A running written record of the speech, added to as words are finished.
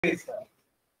Thank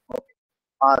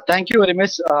you very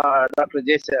much, Dr.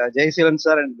 Jayasilan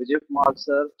sir and Vijay Kumar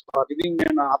sir, for giving me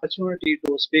an opportunity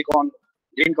to speak on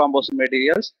green composite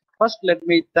materials. First, let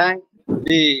me thank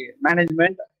the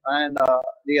management and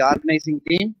the organizing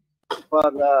team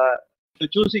for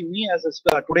choosing me as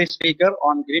today's speaker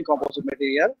on green composite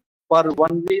material for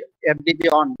 1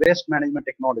 FDP on waste management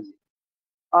technology.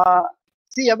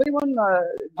 See, everyone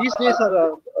these days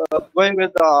are going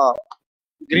with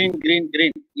green, green,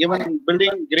 green. Even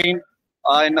building green,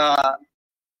 in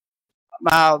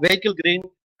vehicle green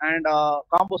and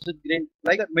composite green,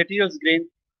 like materials green.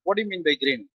 What do you mean by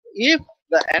green? If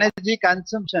the energy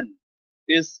consumption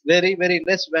is very, very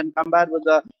less when compared with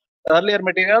the earlier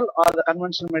material or the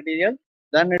conventional material,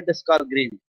 then it is called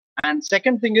green. And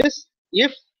second thing is,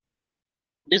 if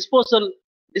disposable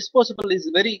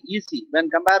is very easy when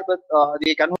compared with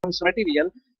the conventional material,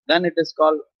 then it is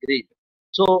called green.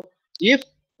 So if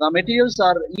the materials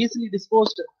are easily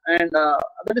disposed and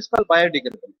that is called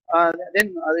biodegradable,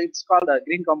 then it's called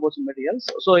green composite materials.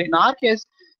 So in our case,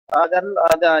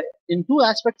 in two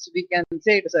aspects we can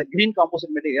say it is a green composite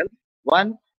material.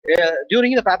 One,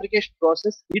 during the fabrication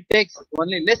process, it takes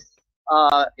only less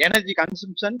energy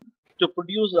consumption to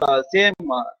produce same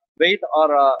weight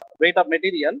or weight of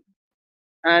material,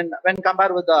 and when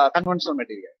compared with the conventional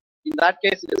material, in that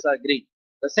case it is green.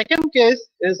 The second case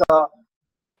is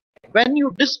when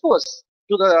you dispose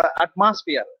to the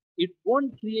atmosphere, it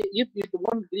won't create, if it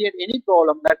won't create any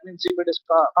problem, that means if it is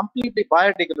completely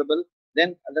biodegradable,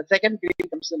 then the second green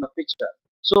comes in the picture.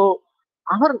 So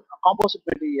our composite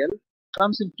material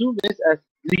comes in two ways as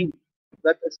green.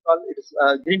 That is called, it is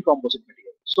green composite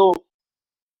material. So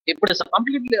if it is a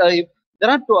completely, if there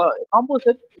are two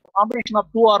composite combination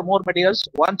of two or more materials,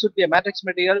 one should be a matrix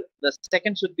material, the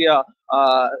second should be a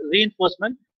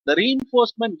reinforcement. The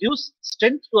reinforcement gives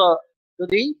strength to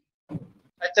the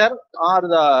structure or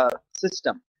the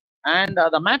system, and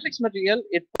the matrix material,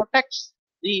 it protects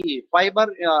the fiber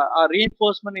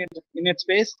reinforcement in its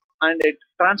space, and it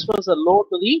transfers the load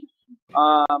to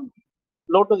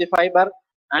the fiber,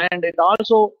 and it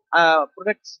also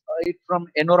protects it from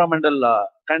environmental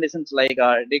conditions like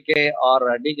decay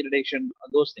or degradation,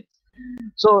 those things.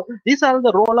 So these are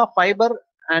the role of fiber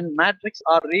and matrix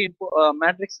or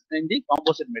matrix in the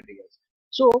composite materials.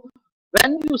 So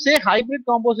when you say hybrid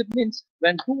composite, means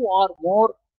when two or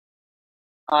more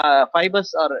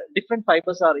fibers or different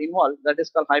fibers are involved, that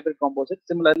is called hybrid composite.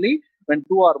 Similarly, when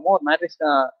two or more matrix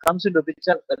comes into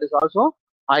picture, that is also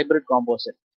hybrid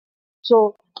composite.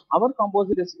 So our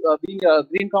composite is being a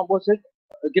green composite.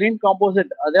 Green composite,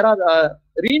 there are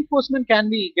reinforcement can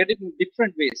be get it in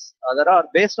different ways. There are,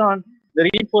 based on the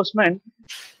reinforcement,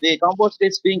 the composite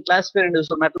is being classified into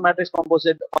metal matrix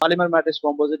composite, polymer matrix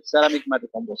composite, ceramic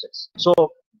matrix composites. So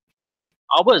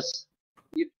ours,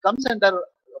 it comes under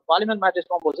polymer matrix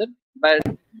composite, but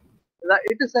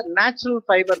it is a natural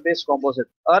fiber based composite.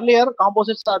 Earlier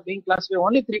composites are being classified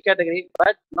only three categories,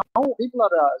 but now people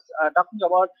are talking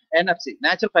about NFC,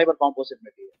 natural fiber composite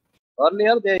material.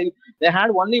 Earlier they had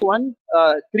only one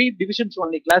three divisions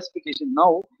only classification.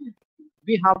 Now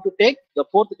we have to take the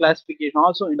fourth classification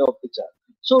also into our picture.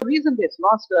 So recently, it's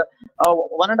last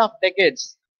 1.5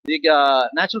 decades, the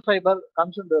natural fiber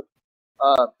comes into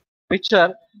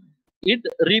picture. It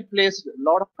replaced a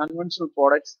lot of conventional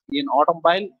products in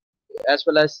automobile as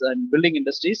well as in building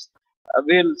industries.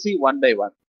 We'll see one by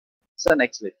one. So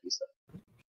next slide, please, sir.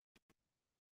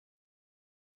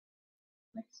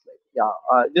 Next slide. Yeah,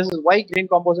 this is why green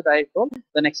composite I told.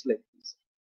 The next slide, please.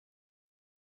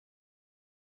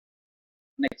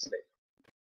 Next slide.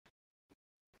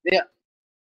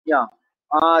 Yeah.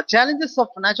 Challenges of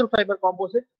natural fiber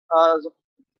composite.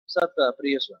 Sir, the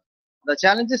previous one. The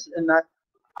challenges and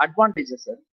advantages,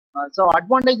 sir. So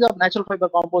advantage of natural fiber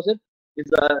composite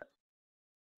is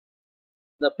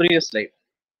the previous slide.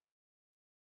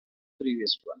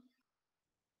 Previous one.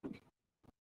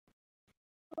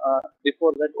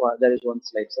 Before that, there is one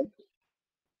slide, sir.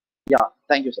 Yeah,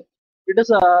 thank you, sir. It is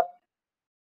a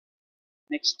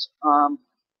next.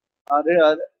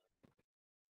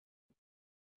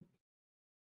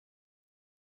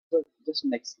 So just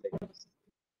next slide.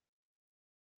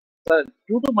 So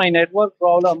due to my network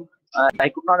problem, I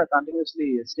could not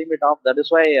continuously stream it off. That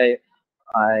is why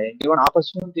I give an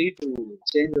opportunity to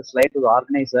change the slide to the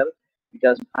organizer,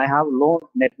 because I have low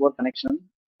network connection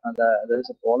and there is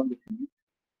a problem with me.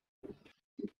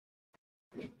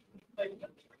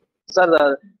 Sir,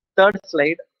 the third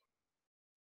slide.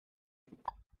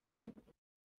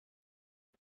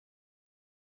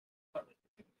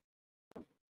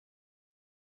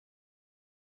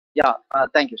 Yeah,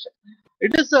 thank you, sir.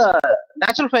 It is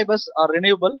natural fibers are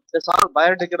renewable. It is all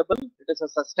biodegradable. It is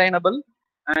sustainable,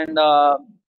 and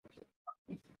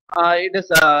it is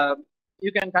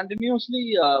you can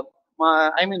continuously.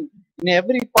 I mean, in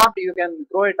every part you can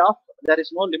throw it off. There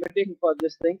is no limiting for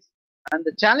these things. And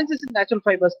the challenges in natural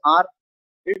fibers are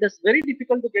it is very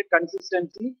difficult to get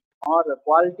consistency or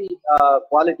quality.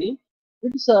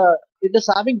 It is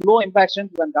having low impaction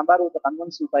when compared with the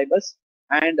conventional fibers,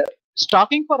 and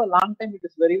stocking for a long time it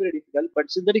is very difficult.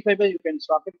 But synthetic fiber you can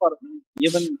stock it for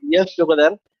even years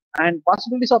together, and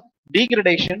possibilities of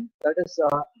degradation, that is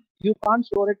you can't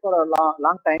store it for a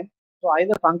long time. So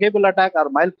either fungal attack or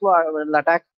mild will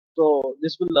attack. So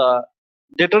this will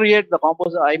deteriorate the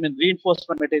composite, I mean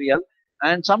reinforcement material,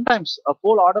 and sometimes a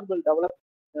full odor will develop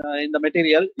in the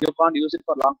material. You can't use it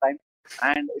for a long time,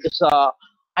 and it is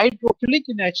hydrophilic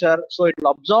in nature, so it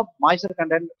will absorb moisture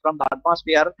content from the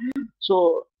atmosphere.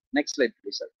 So next slide,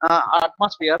 please, sir.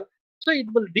 Atmosphere, so it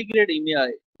will degrade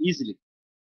easily.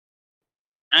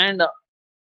 And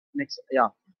next, yeah.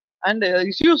 And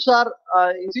issues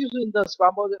in the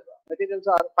composite materials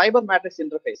are fiber matrix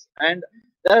interface, and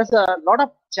there's a lot of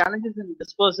challenges in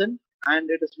dispersion, and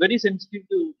it is very sensitive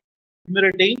to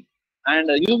humidity, and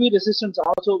UV resistance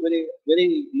also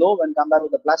very low when compared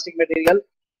with the plastic material,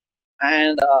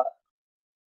 and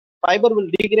fiber will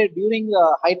degrade during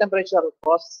high temperature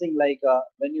processing, like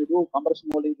when you do compression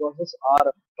molding process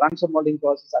or transfer molding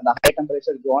process at a high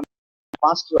temperature. If you want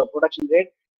fast production rate,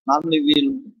 normally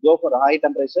we'll go for high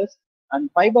temperatures. And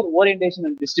fiber orientation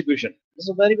and distribution, this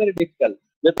is very difficult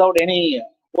without any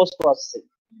post processing.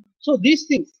 So these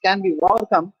things can be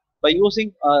overcome by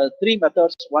using three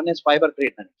methods. One is fiber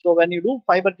treatment. So when you do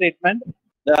fiber treatment,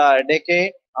 the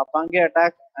decay, fungi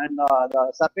attack, and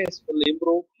the surface will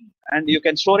improve, and you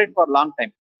can store it for a long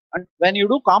time. And when you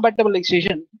do compatible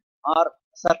excision or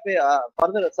surface,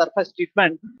 further surface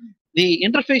treatment, the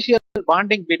interfacial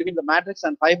bonding between the matrix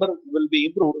and fiber will be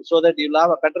improved, so that you'll have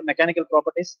a better mechanical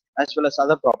properties as well as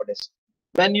other properties.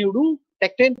 When you do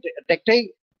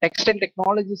textile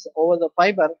technologies over the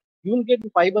fiber, you will get the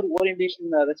fiber orientation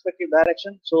in a respective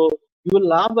direction. So you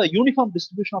will have a uniform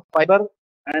distribution of fiber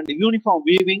and uniform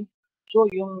weaving. So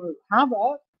you will have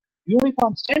a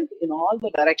uniform strength in all the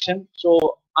direction.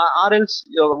 So or else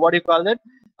what do you call it?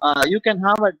 You can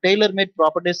have a tailor-made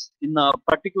properties in a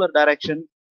particular direction.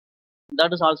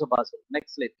 That is also possible.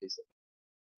 Next slide, please.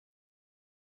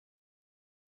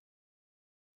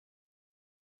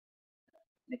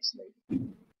 Next slide.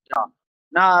 Yeah.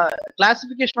 Now,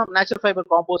 classification of natural fiber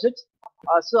composites.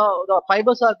 So the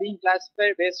fibers are being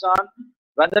classified based on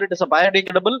whether it is a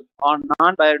biodegradable or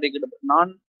non-biodegradable.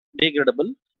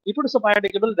 Non-degradable. If it is a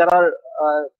biodegradable, there are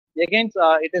again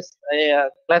it is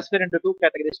classified into two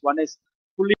categories. One is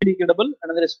fully degradable,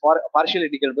 another is partially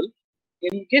degradable.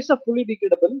 In case of fully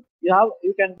degradable,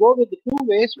 you can go with two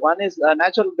ways. One is a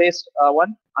natural based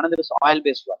one, another is oil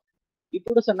based one. If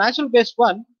it is a natural based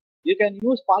one, you can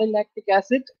use polylactic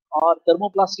acid or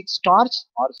thermoplastic starch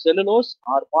or cellulose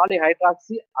or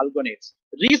polyhydroxy algonates.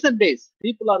 Recent days,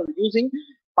 people are using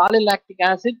polylactic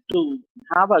acid to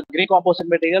have a green composite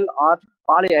material or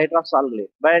polyhydroxyalgate.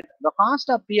 But the cost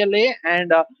of PLA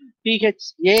and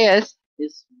PHAS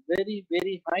is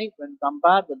very high when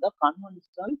compared with the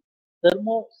conventional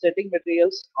thermosetting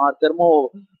materials or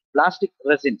thermoplastic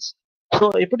resins.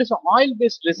 So if it is an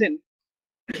oil-based resin,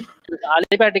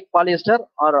 aliphatic polyester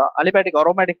or aliphatic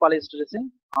aromatic polyester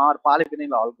resin or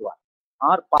polyvinyl alcohol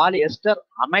or polyester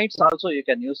amides also you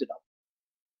can use it up.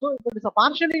 So if it is a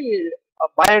partially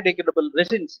biodegradable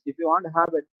resins, if you want to have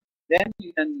it, then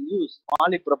you can use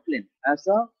polypropylene as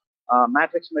a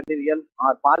matrix material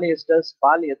or polyesters,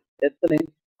 polyethylene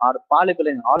or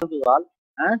polyvinyl alcohol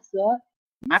as a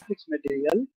matrix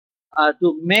material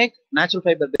to make natural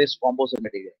fiber based composite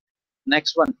material.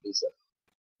 Next one, please, sir.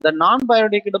 The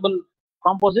non-biodegradable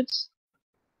composites,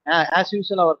 as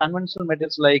usual, our conventional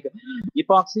materials like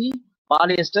epoxy,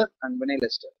 polyester, and vinyl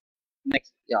ester.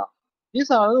 Next, yeah, these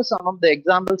are some of the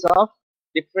examples of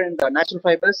different natural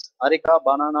fibers: areca,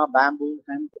 banana, bamboo,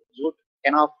 hemp, jute,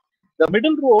 canaf. The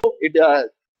middle row it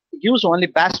gives only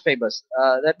bast fibers.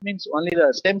 That means only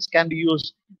the stems can be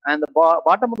used, and the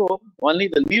bottom row only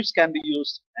the leaves can be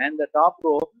used, and the top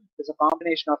row is a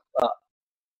combination of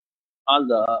all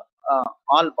the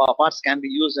all parts can be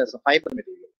used as a fiber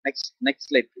material. Next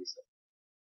slide, please.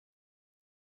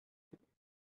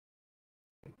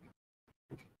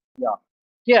 Yeah,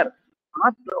 here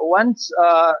after once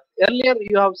earlier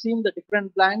you have seen the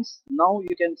different plants. Now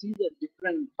you can see the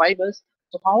different fibers.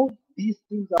 So how these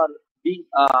things are being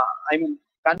I mean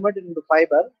converted into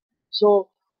fiber. So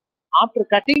after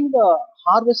cutting the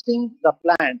harvesting the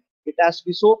plant, it has to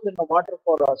be soaked in the water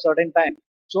for a certain time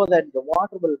so that the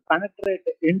water will penetrate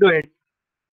into it.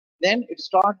 Then it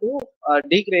start to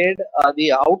degrade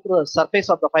the outer surface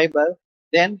of the fiber.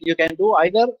 Then you can do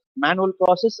either manual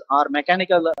process or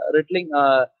mechanical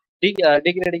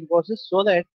degrading process so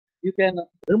that you can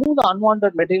remove the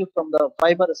unwanted material from the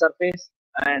fiber surface,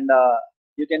 and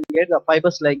you can get the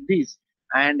fibers like these.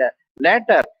 And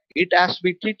later it has to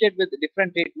be treated with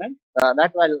different treatment.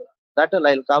 That will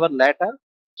I'll cover later.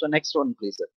 So next one,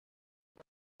 please.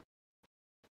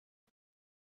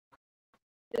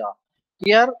 Yeah.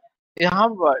 Here you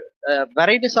have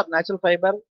varieties of natural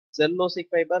fiber, cellulosic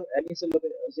fiber,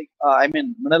 hemicellulosic,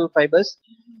 mineral fibers.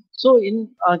 So in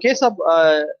case of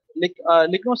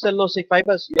lignocellulosic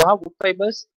fibers, you have wood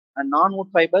fibers and non-wood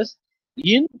fibers.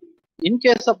 In in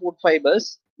case of wood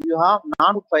fibers, you have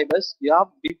non-wood fibers. You have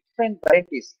different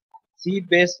varieties: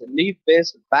 seed-based,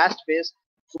 leaf-based, bast-based,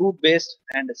 fruit-based,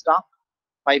 and stalk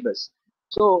fibers.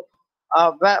 So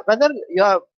whether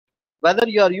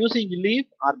you are using leaf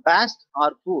or bast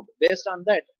or fruit, based on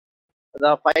that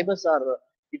the fibers are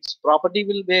its property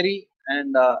will vary.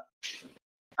 And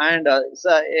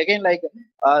so again, like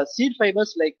seed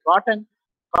fibers like cotton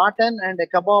and a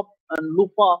kebab and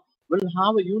lupa will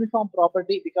have a uniform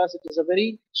property because it is a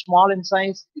very small in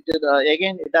size. It is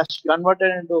again, it has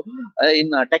converted into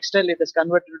in textile, it is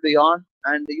converted to yarn,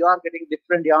 and you are getting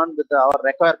different yarn with our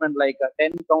requirement, like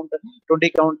 10 count, 20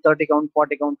 count, 30 count,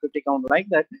 40 count, 50 count, like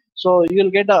that. So you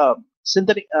will get a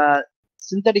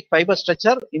synthetic fiber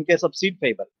structure in case of seed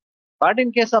fiber. But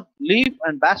in case of leaf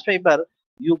and bast fiber,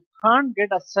 you can't get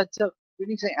such a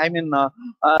finishing.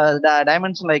 The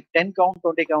dimension like 10 count,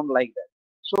 20 count, like that.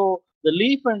 So the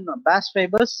leaf and bast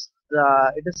fibers,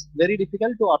 it is very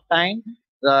difficult to obtain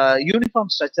the uniform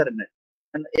structure in it.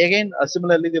 And again,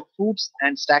 similarly, the fruits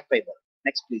and stack fiber.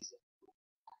 Next, please.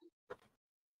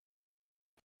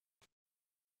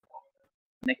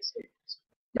 Next slide.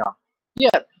 Yeah.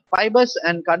 Here, fibers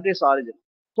and countries origin.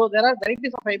 So there are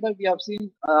varieties of fiber. We have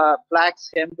seen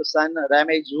flax, hemp, sun,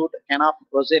 ramage, jute, kenaf,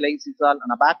 roselle, sisal,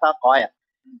 and abaca, coir.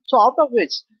 So out of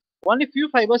which only few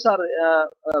fibers are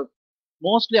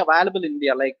mostly available in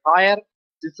India, like coir,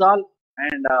 sisal,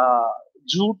 and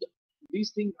jute.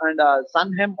 These things and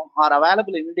sun hemp are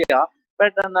available in India,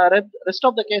 but the rest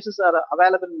of the cases are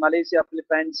available in Malaysia,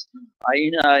 Philippines,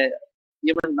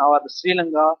 even our Sri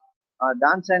Lanka,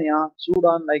 Tanzania,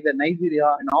 Sudan, like the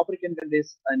Nigeria, and African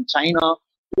countries, and China.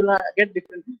 You will get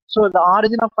different. So the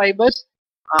origin of fibers,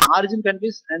 origin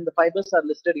countries, and the fibers are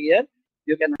listed here.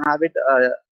 You can have it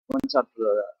once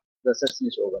after the session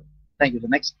is over. Thank you. The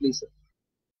next, please.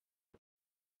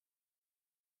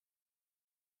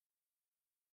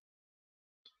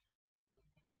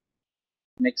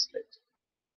 Next slide.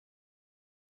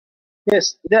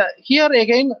 Yes, here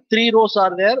again, three rows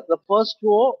are there. The first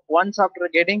row, once after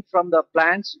getting from the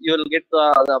plants, you will get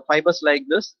the fibers like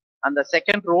this. And the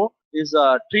second row is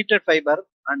a treated fiber.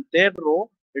 And third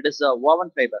row, it is a woven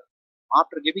fiber.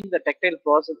 After giving the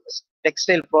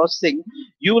textile processing,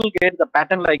 you will get the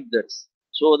pattern like this.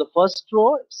 So the first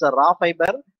row is a raw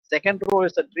fiber. Second row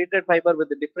is a treated fiber with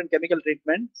a different chemical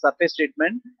treatment, surface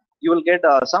treatment. You will get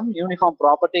some uniform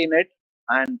property in it.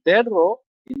 And third row,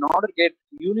 in order to get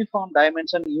uniform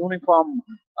dimension, uniform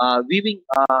weaving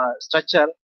structure,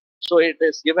 so it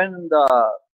is given in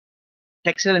the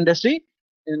textile industry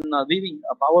in weaving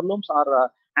power looms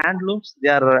or hand looms. They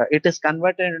are it is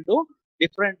converted into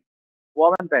different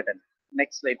woven pattern.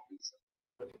 Next slide, please.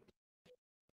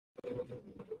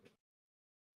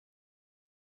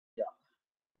 Yeah.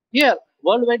 Here,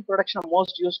 worldwide production of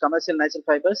most used commercial natural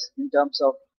fibers in terms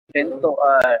of 10 to,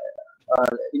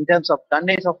 in terms of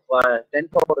tonnage of 10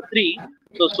 power 3.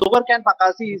 So sugarcane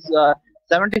pakasi is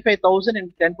 75,000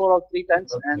 in 10 power 3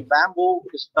 tons, and bamboo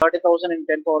is 30,000 in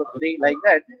 10 power 3, like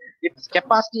that. Its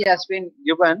capacity has been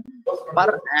given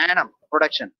per annum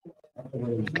production.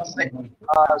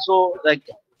 So the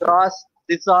grass,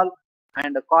 sisal,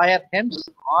 and coir hems,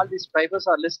 all these fibers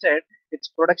are listed. Its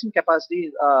production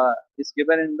capacity is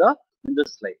given in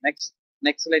this slide. Next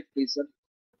slide, please, sir.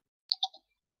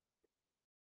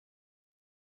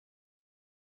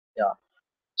 Yeah.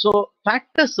 So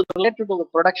factors related to the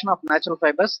production of natural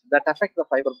fibers that affect the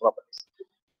fiber properties.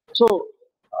 So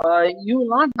you will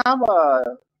not have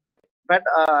a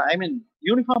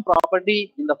uniform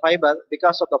property in the fiber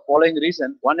because of the following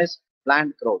reason. One is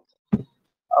plant growth.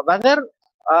 Whether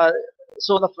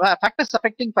so the factors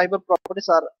affecting fiber properties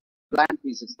are plant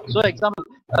species. So example,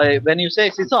 when you say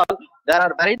sisal, there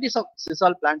are varieties of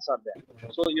sisal plants are there.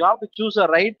 So you have to choose a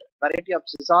right variety of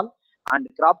sisal, and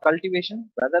crop cultivation,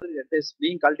 whether it is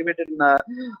being cultivated in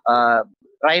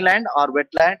dry land or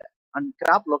wetland, and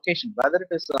crop location, whether it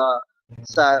is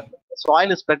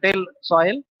soil is fertile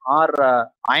soil or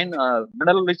iron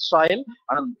mineral rich soil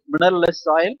and mineralless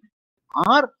soil,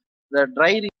 or the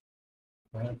dry.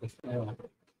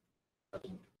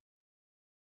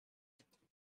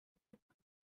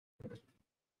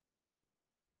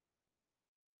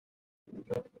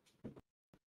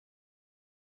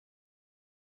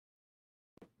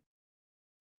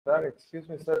 Sir, excuse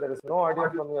me, sir. There is no audio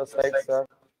from your side, sir.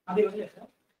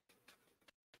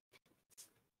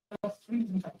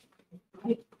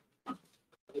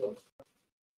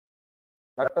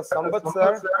 Dr. Sampath,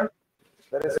 sir.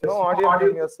 There is no audio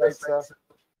from your side, sir.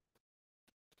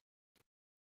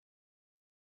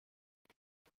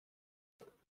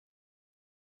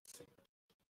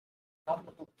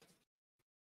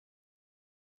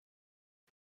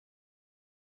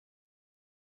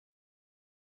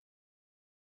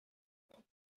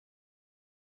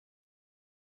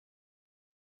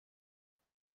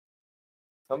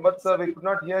 Sampath, sir, we could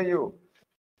not hear you.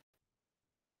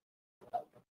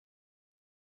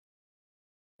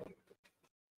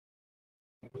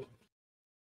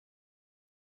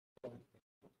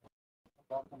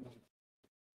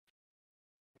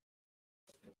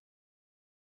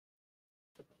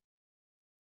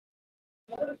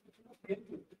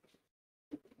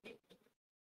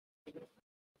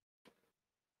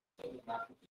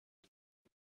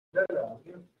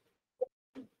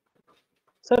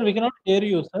 Sir, we cannot hear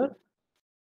you, sir.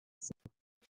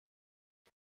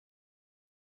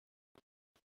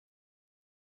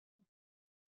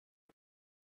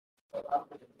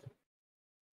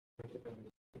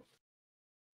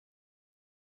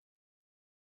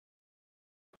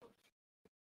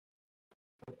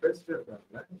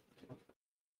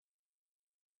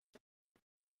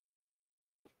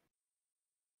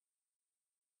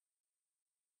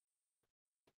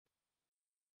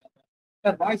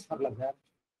 Sir, voice problem, sir.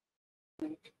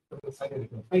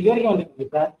 Hearing only,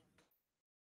 sir.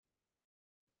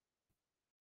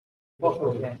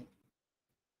 Okay.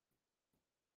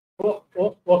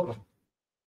 Okay.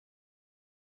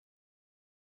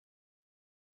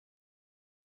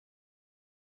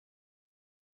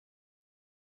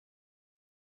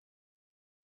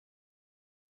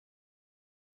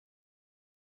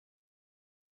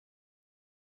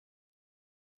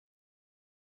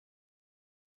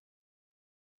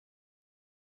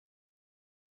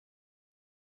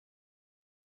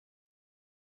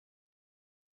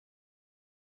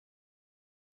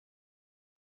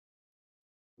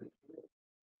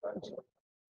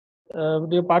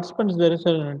 Dear participants, there is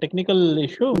a technical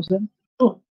issue. Sir,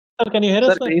 can you hear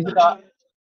us? Sir,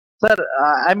 sir,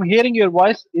 I'm hearing your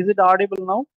voice. Is it audible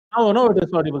now? No, it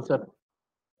is audible, sir.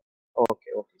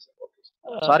 Okay, sir. Okay,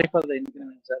 sir. Sorry for the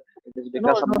inconvenience, sir. It is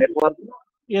because of no. network.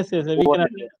 Yes, we can.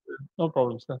 No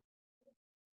problem, sir.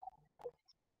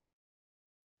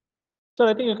 Sir,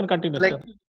 I think you can continue, sir.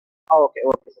 Okay,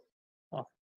 sir. Oh.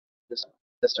 Just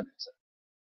a minute, sir.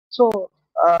 So,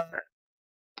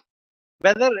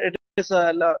 whether it is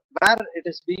where it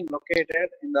is being located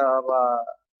in the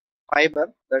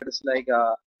fiber, that is like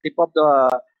tip of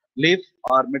the leaf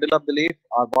or middle of the leaf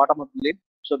or bottom of the leaf.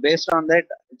 So based on that,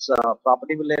 its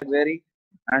property will vary.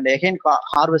 And again,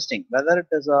 harvesting, whether it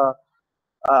is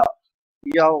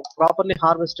you have properly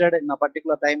harvested in a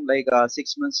particular time, like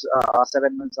 6 months, or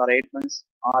 7 months, or 8 months,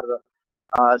 or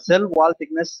cell wall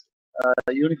thickness,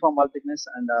 uniform wall thickness,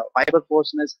 and fiber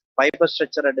coarseness, fiber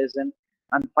structure adhesion,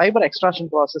 and fiber extraction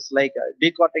process like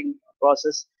decotting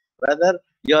process, whether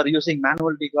you are using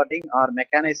manual decotting or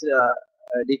mechanized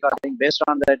decotting. Based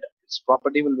on that, its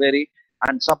property will vary.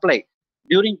 And supply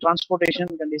during transportation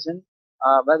condition,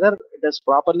 whether it is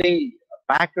properly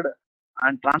packed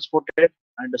and transported,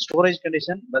 and the storage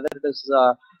condition, whether it is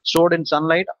stored in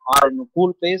sunlight or in a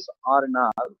cool place or in a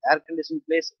air conditioned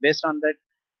place. Based on that,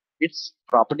 its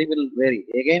property will vary.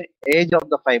 Again, age of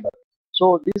the fiber.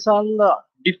 So these are the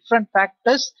different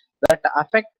factors that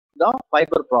affect the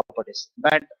fiber properties.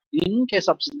 But in case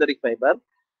of synthetic fiber,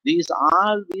 these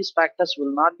factors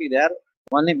will not be there.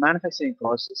 Only manufacturing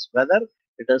process, whether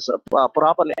it is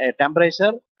properly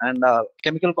temperature and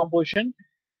chemical composition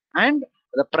and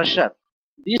the pressure.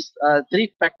 These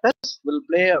three factors will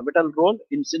play a vital role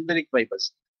in synthetic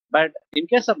fibers. But in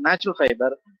case of natural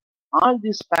fiber, all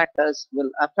these factors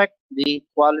will affect the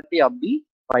quality of the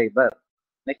fiber.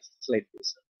 Next slide,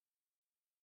 please.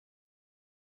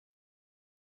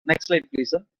 Next slide,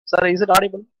 please, sir. Sir, is it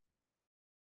audible?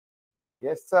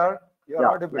 Yes, sir. You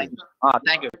are audible.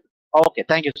 Thank you. Okay,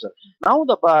 thank you, sir. Now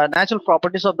the natural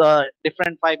properties of the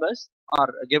different fibers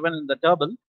are given in the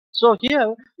table. So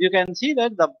here you can see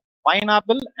that the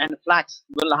pineapple and flax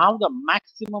will have the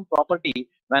maximum property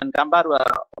when compared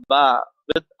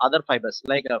with other fibers.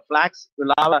 Like flax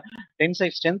will have a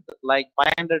tensile strength like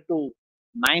 500 to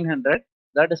 900.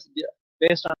 That is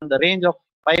based on the range of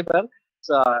fiber.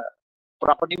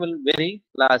 Property will vary.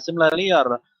 Similarly,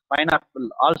 or pineapple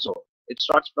also. It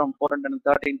starts from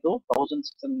 413 to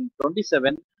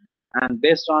 1627, and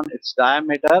based on its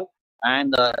diameter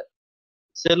and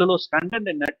cellulose content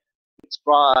in it,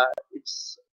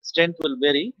 its strength will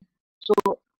vary. So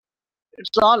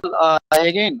it's all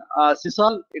again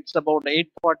sisal. It's about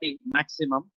 840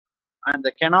 maximum, and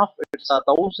the Kenoff it's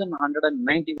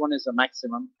 1191 is the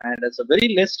maximum, and it's a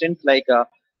very less strength like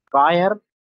Kayar,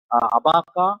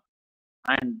 Abaca,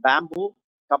 and bamboo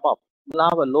kapap will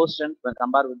have a low strength when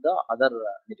compared with the other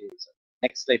materials.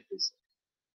 Next slide, please.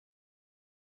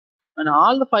 And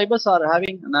all the fibers are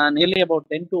having nearly about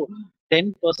 10 to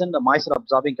 10% moisture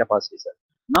absorbing capacity, sir.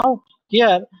 Now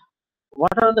here,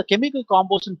 what are the chemical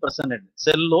composition present in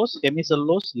cellulose,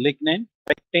 hemicellulose, lignin,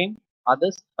 pectin,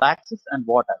 others, waxes, and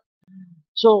water?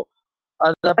 So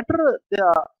the better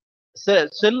the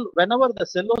cell, whenever the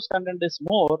cellulose content is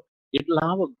more, it will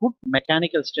have a good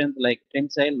mechanical strength like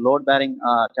tensile, load bearing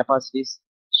capacities.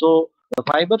 So the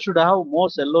fiber should have more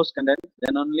cellulose content,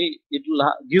 then only it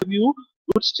will give you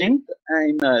good strength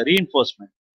in reinforcement.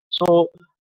 So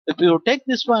if you take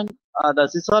this one, the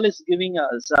sisal is giving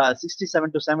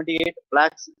 67 to 78,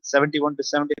 flax 71 to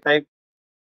 75,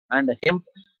 and hemp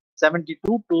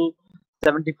 72 to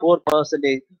 74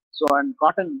 percentage. So and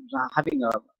cotton having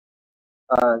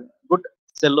good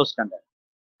cellulose content.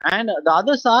 And the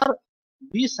others are,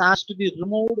 these has to be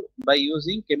removed by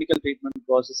using chemical treatment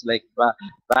process like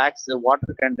wax,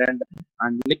 water content,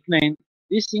 and lignin.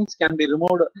 These things can be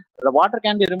removed. The water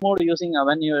can be removed using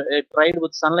when you tried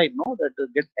with sunlight, no, that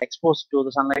get exposed to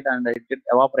the sunlight and it get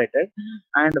evaporated.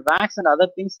 And wax and other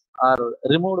things are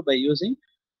removed by using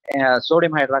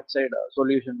sodium hydroxide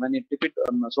solution. When you dip it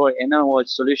so NaOH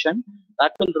solution,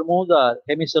 that will remove the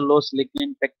hemicellulose,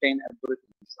 lignin, pectin, and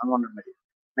everything unwanted material.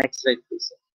 Next slide,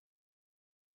 please.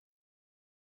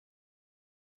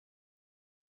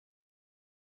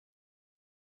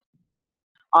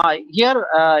 Here,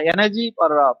 energy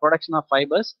for production of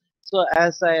fibers. So,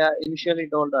 as I initially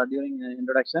told during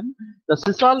introduction, the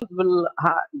sisal will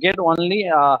get only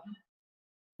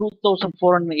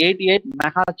 2488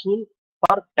 megajoule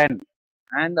per ton,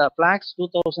 and flax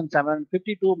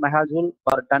 2752 megajoule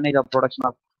per tonnage of production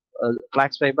of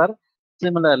flax fiber.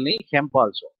 Similarly, hemp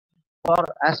also. For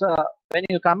as when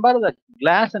you compare the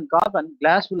glass and carbon,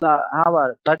 glass will have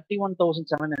a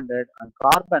 31,700, and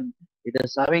carbon it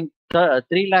is having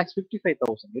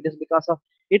 3,55,000. It is because of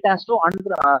it has to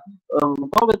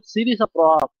go with series of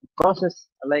process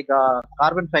like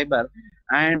carbon fiber,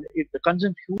 and it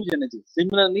consumes huge energy.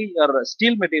 Similarly, your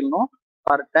steel material, no,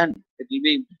 per ton it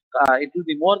will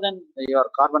be more than your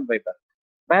carbon fiber.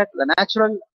 But the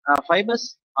natural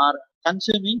fibers are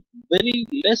consuming very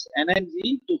less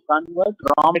energy to convert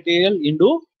raw material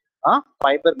into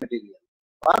fiber material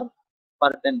per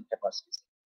ton capacity.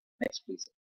 Next, please.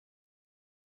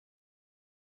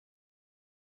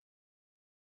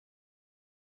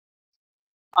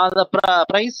 The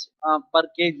price per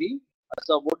kg.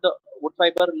 So wood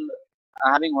fiber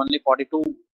having only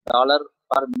 $42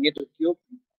 per meter cube,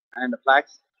 and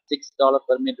flax $6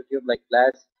 per meter cube like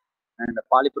glass, and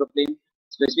polypropylene.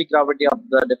 Specific gravity of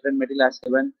the different material as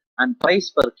given, and price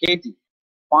per kg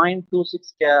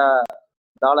 0.26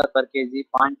 dollar per kg,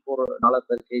 $0.4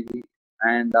 per kg,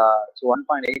 and so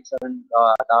 $1.87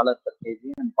 dollar per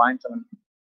kg, and 0.7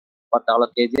 per dollar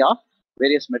kg of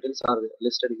various metals are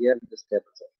listed here in this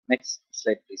table. Sir. Next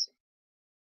slide, please.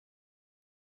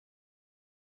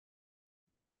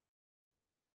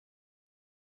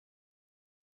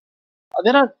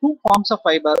 There are two forms of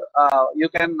fiber. You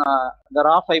can the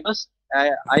raw fibers.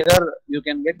 Either you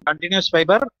can get continuous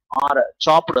fiber or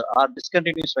chopped or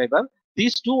discontinuous fiber.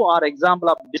 These two are example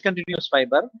of discontinuous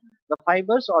fiber. The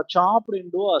fibers are chopped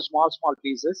into small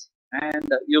pieces,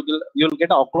 and you'll get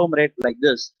an agglomerate like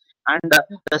this. And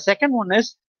the second one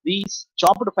is these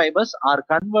chopped fibers are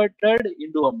converted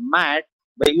into a mat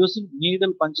by using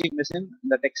needle punching machine in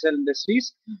the textile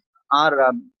industries,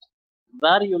 or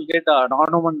where you'll get a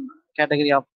non-human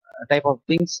category of type of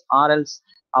things, or else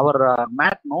our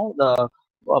mat, no, the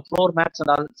floor mats and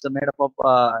all is made up of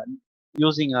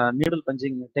using a needle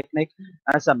punching technique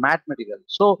as a mat material.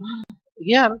 So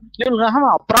here you'll have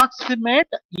an approximate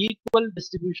equal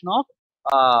distribution of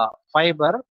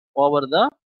fiber over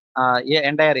the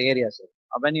entire area, sir,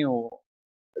 when you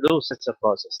do such a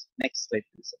process. Next slide,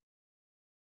 please.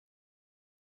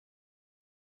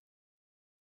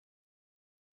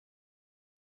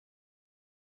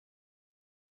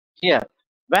 here.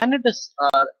 When it is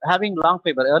having long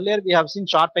fiber, earlier we have seen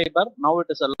short fiber, now it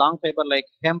is a long fiber like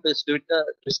hemp is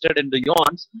twisted into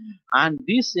yarns, and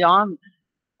this yarn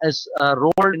is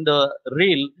rolled in the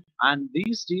reel, and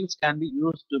these reels can be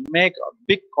used to make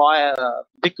big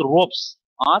ropes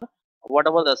or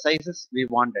whatever the sizes we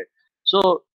wanted.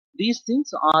 So these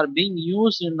things are being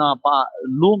used in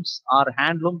looms or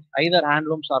hand looms, either hand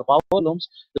looms or power looms,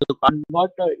 to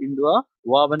convert into a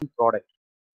woven product.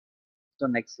 So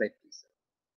next slide, please.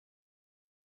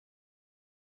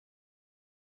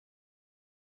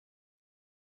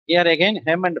 Here again,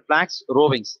 hem and flax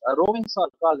rovings. Rovings are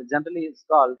called, generally is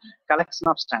called collection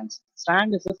of strands.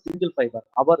 Strand is a single fiber.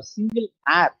 Our single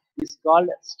hair is called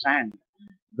strand.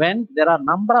 When there are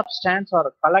number of strands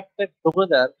are collected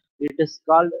together, it is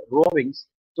called rovings.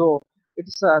 So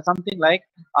it's something like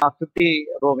 50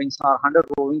 rovings or 100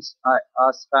 rovings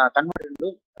converted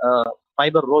into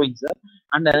fiber rovings.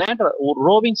 And later,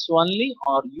 rovings only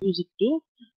are used to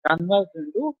convert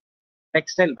into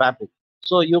textile fabric.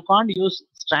 So you can't use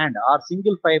strand or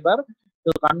single fiber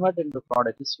to convert into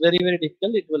product. It's very, very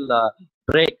difficult. It will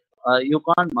break. You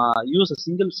can't use a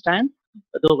single strand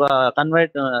to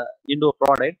convert into a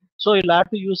product. So you'll have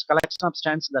to use collection of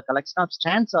strands. The collection of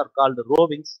strands are called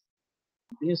rovings.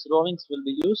 These rovings will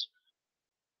be used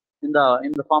in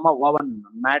the form of woven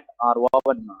mat or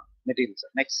woven materials.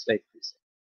 Next slide, please.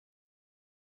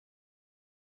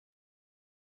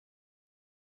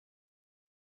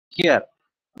 Here,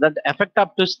 that effect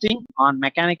of twisting on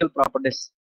mechanical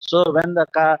properties. So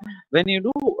when you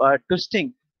do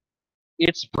twisting,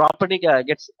 its property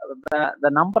gets the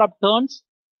number of turns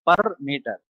per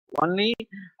meter. Only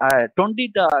 20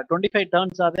 to 25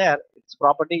 turns are there. Its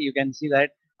property, you can see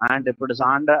that, and if it is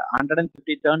under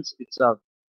 150 turns, its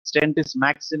strength is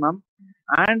maximum.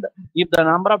 And if the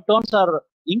number of turns are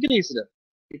increased,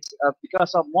 it's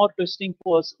because of more twisting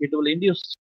force, it will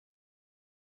induce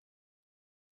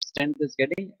strength is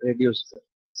getting reduced.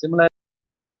 Similar,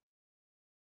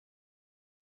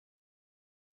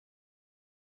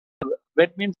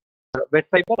 wet means wet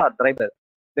fiber or dry fiber.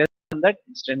 Based on that,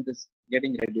 strength is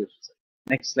getting reduced.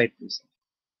 Next slide, please.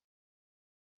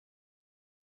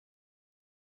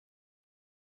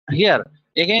 Here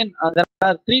again, there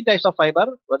are three types of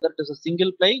fiber, whether it is a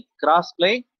single ply, cross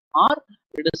ply, or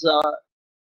it is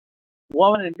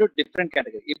woven into different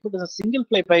category. If it is a single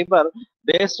ply fiber,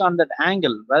 based on that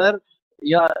angle, whether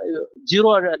you are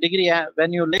 0 degree,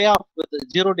 when you lay off with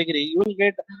 0 degree, you will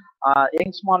get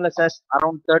Young's modulus as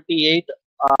around 38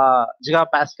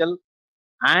 gigapascal.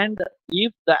 And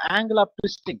if the angle of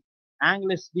twisting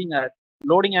angle is being a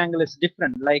loading angle is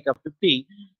different, like a 50,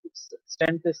 its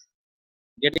strength is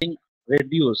getting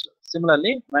reduced.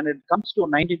 Similarly, when it comes to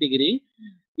 90 degree,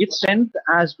 its strength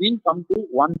has been come to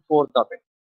 1/4 of it.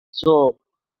 So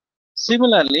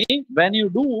similarly, when you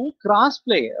do cross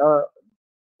play,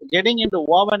 getting into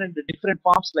woven into different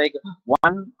forms, like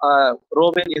one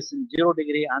roving is in 0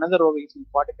 degree, another roving is in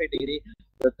 45 degree,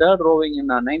 the third roving in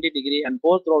 90 degree, and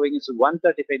fourth roving is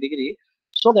 135 degree,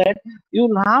 so that you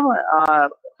will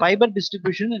have fiber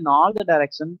distribution in all the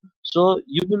direction. So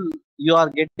you are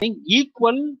getting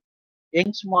equal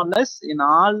Young's modulus in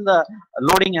all the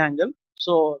loading angle.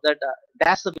 So that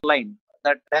dashed line,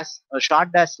 that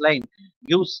short dash line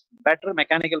gives better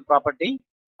mechanical property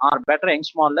or better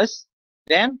Young's modulus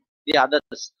than the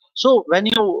others. So when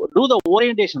you do the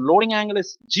orientation, loading angle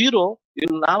is 0, you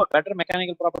will have a better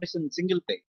mechanical properties in single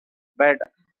play. But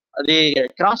the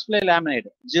cross play laminate,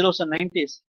 zeros and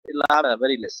 90s, it will have a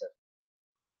very lesser.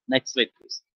 Next slide,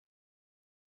 please.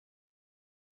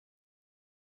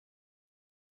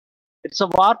 It's a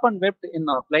warp and weft in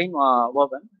a plain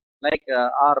woven, like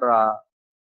our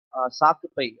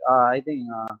sakupai. I think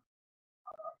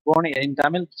in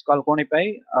Tamil it's called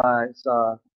konipai. It's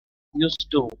used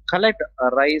to collect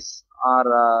rice or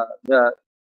the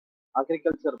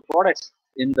agriculture products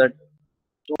in that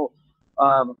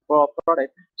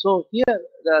product. So here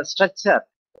the structure,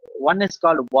 one is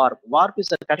called warp. Warp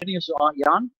is a continuous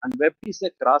yarn and weft is a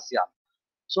cross yarn.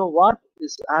 So warp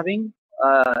is having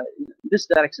this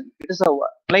direction. It is a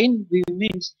plain weave,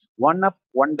 means one up,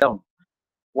 one down.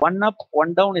 One up,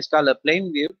 one down is called a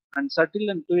plain weave, and subtle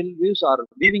and twill weaves or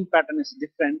weaving pattern is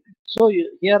different. So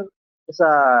here is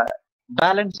a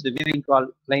balanced weaving called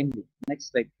plain weave.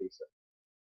 Next slide, please.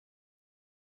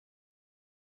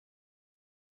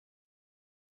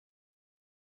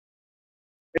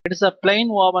 It is a plain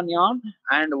woven yarn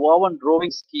and woven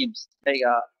roving schemes.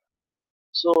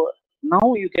 So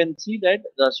now you can see that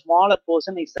the smaller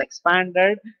portion is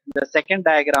expanded in the second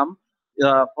diagram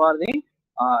for the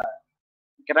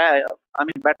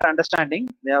better understanding.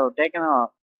 They have taken a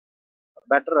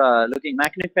better looking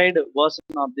magnified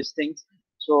version of these things.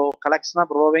 So collection of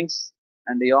rovings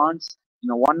and yarns,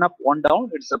 one up, one down.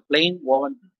 It's a plain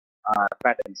woven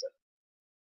pattern, sir.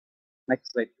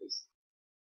 Next slide, please.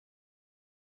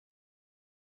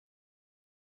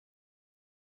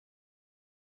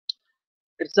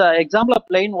 It's an example of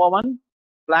plain woven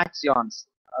flax yarns.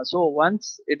 So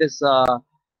once it is a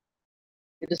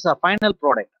final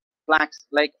product, flax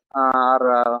like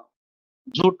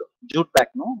jute jute pack.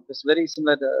 No, it's very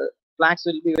similar. Flax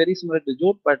will be very similar to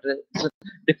jute, but it's a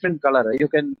different color. You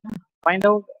can find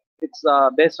out it's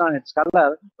based on its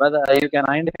color whether you can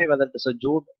identify whether it's a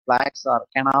jute, flax, or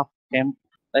canaf, hemp,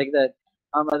 like that.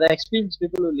 The experienced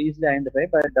people will easily identify,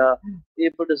 but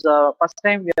if it is first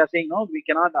time we are saying no, we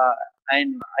cannot. I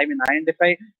mean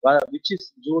identify which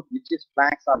is jute, which is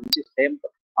flax, or which is hemp,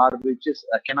 or which is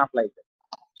canaf, like that.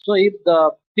 So if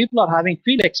the people are having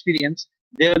field experience,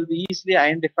 they will be easily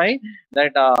identify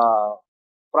that the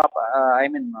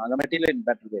material in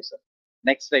better way, sir.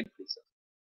 Next slide, please, sir.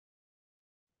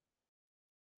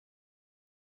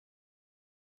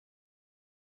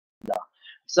 Yeah.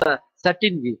 So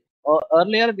certain view.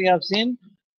 Earlier we have seen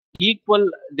equal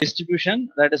distribution,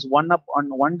 that is one up and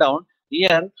one down.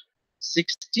 Here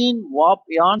 16 warp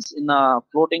yarns in a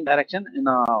floating direction in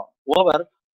a over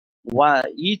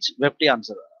each weft yarn,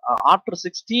 sir. After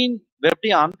 16 weft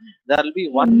yarn, there will be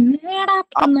one up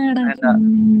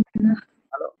and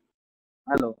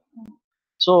hello.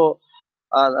 So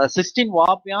 16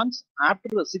 warp yarns. After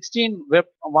the 16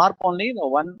 warp only, the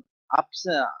one ups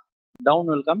down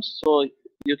will come. So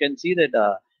you can see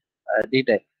that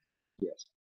detail. Yes.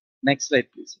 Next slide,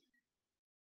 please.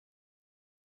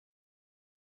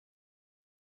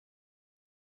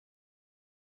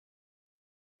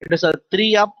 It is a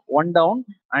 3 up, 1 down,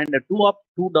 and a 2 up,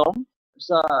 2 down.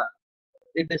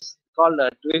 It is called a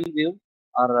 12 view,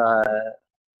 or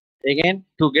again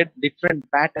to get different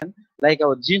pattern like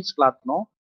our jeans cloth. No,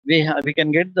 we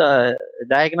can get the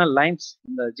diagonal lines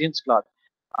in the jeans cloth,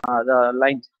 the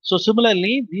lines. So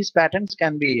similarly, these patterns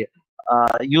can be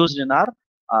used in our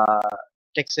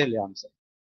textile yarns.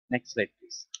 Next slide,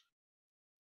 please.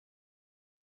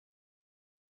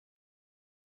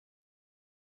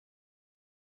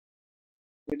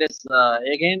 It is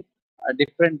again a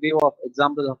different view of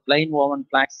examples of plain woven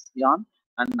flax yarn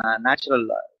and natural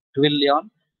twill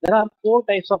yarn. There are 4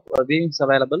 types of weavings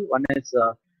available. One is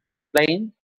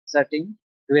plain, setting,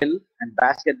 twill, and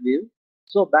basket weave.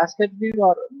 So basket weave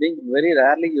are being very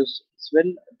rarely used.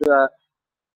 Twill,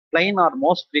 plain are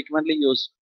most frequently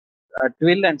used.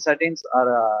 Twill and settings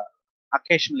are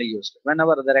occasionally used.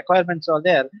 Whenever the requirements are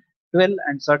there, twill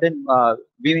and certain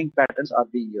weaving patterns are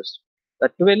being used. The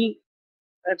twill,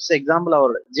 that's example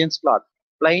our jeans cloth.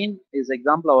 Plain is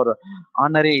example our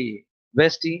honorary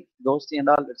vesty, dhoti and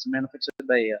all. It's manufactured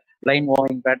by plain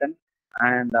woven pattern.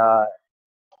 And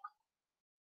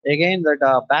again,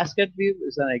 that basket weave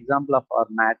is an example of our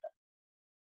mat.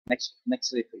 Next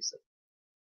slide, please, sir.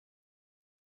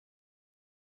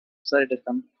 Sorry to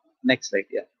come. Next slide,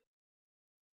 yeah.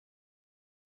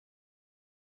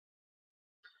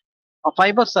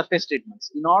 Fiber surface treatments.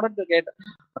 In order to get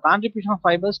the contribution of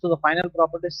fibers to the final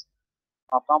properties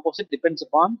of composite depends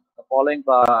upon the following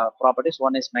properties.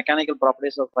 One is mechanical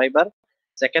properties of fiber.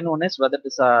 Second one is whether it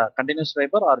is a continuous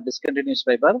fiber or discontinuous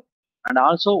fiber, and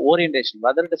also orientation,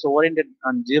 whether it is oriented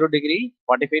on 0 degree,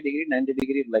 45 degree, 90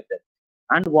 degree, like that.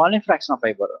 And volume fraction of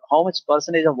fiber, how much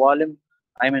percentage of volume,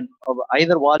 of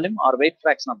either volume or weight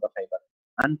fraction of the fiber.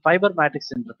 And fiber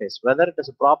matrix interface, whether it is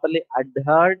properly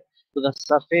adhered to the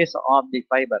surface of the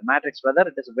fiber matrix, whether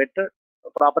it is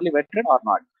properly wetted or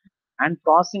not. And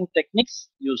processing techniques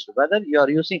used, whether you are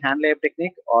using hand layup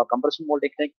technique or compression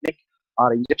molding technique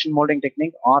or injection molding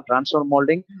technique or transfer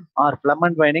molding or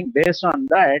filament winding. Based on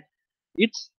that,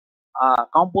 its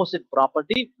composite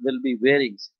property will be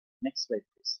varying. Next slide,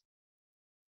 please.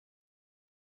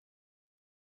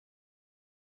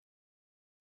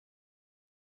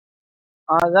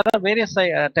 There are various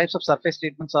types of surface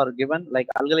treatments are given, like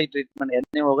alkali treatment,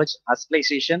 NaOH,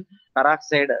 acylation,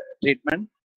 peroxide treatment,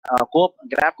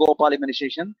 graph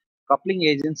copolymerization. Coupling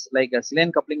agents like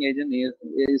silane coupling agent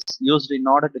is used in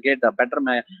order to get a better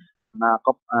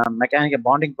mechanical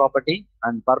bonding property,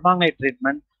 and permanganate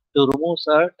treatment to remove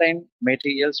certain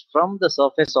materials from the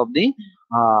surface of the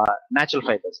natural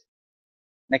fibers.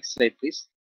 Next slide, please.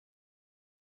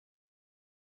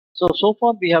 So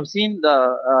far we have seen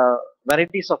the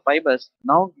varieties of fibers.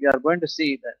 Now we are going to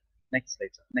see the next slide.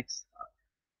 Next.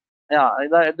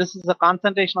 This is the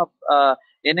concentration of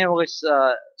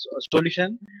NaOH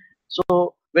solution.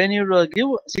 So when you give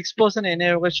 6%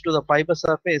 NaOH to the fiber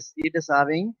surface, it is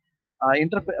having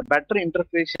better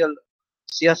interfacial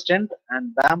shear strength,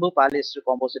 and bamboo polyester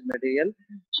composite material.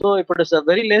 So if it is a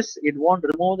very less, it won't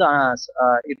remove the,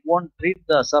 it won't treat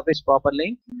the surface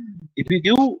properly. If you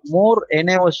give more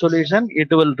NaOH solution, it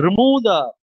will remove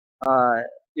the,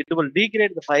 it will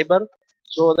degrade the fiber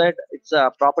so that its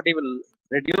property will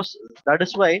reduce. That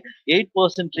is why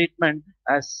 8% treatment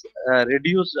has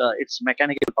reduced its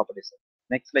mechanical properties.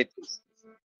 Next slide, please.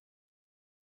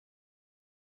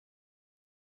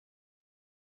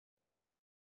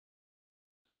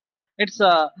 It's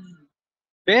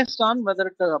based on whether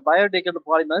it is a biodegradable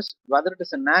polymers, whether it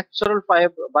is a natural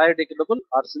fiber biodegradable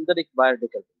or synthetic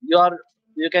biodegradable.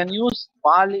 You can use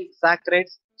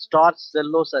polysaccharides, starch,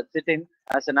 cellulose, acetylene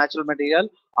as a natural material,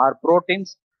 or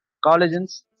proteins,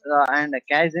 collagens, and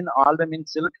casein, albumin,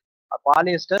 silk,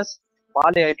 polyesters,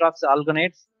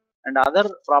 polyhydroxyalkanoates, and other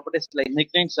properties like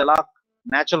nicotine, shellac,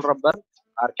 natural rubber,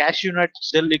 or cashew nut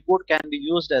gel liquid can be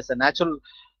used as a natural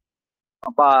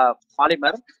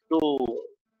polymer to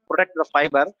protect the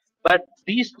fiber, but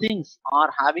these things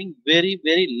are having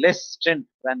very less strength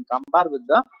when compared with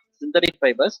the synthetic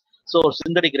fibers. So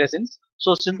synthetic resins,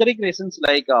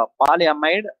 like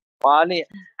polyamide,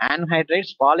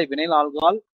 polyanhydrates, polyvinyl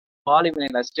alcohol,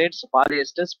 polyvinyl estates,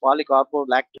 polyesters,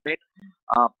 polycarbolactate,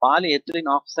 polyethylene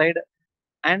oxide,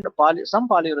 and some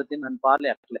polyurethane and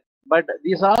polyacrylate. But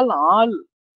these all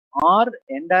are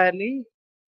entirely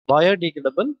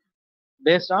biodegradable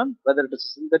based on whether it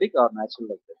is synthetic or natural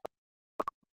like that.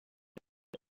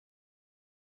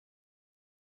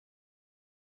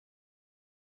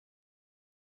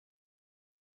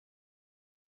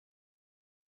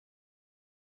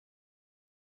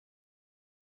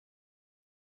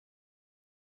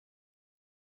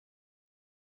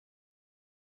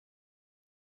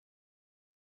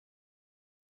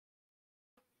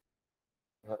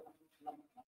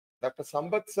 Dr.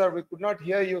 Sampath, sir, we could not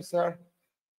hear you, sir.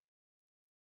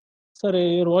 Sir,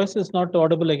 your voice is not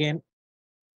audible again.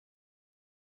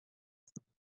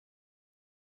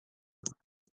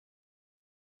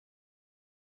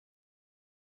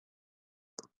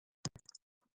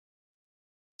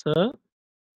 Sir?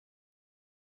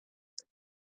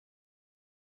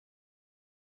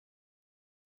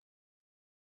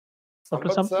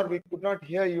 Sampath, sir, we could not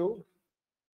hear you.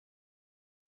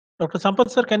 Dr. Sampath,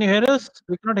 sir, can you hear us?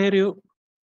 We cannot hear you.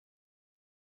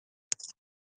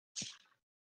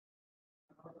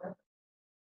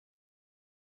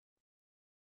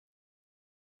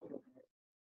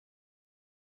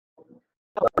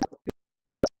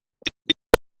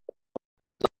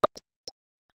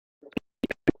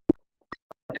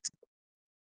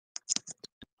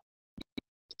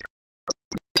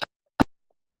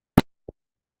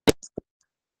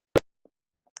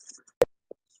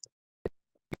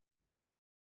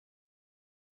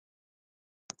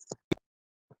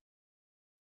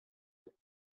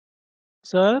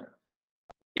 Sir?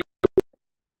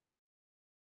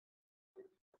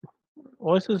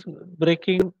 Voice is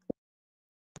breaking.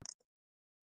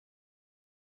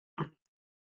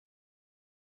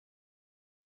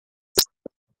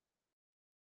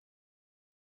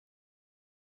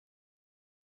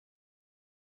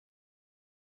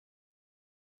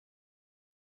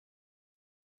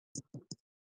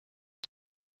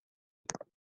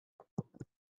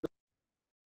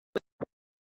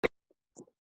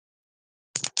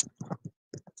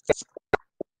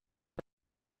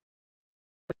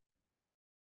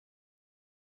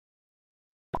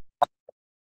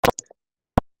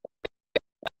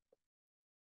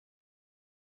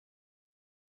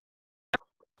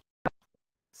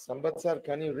 Sampath, sir,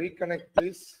 can you reconnect,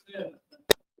 please?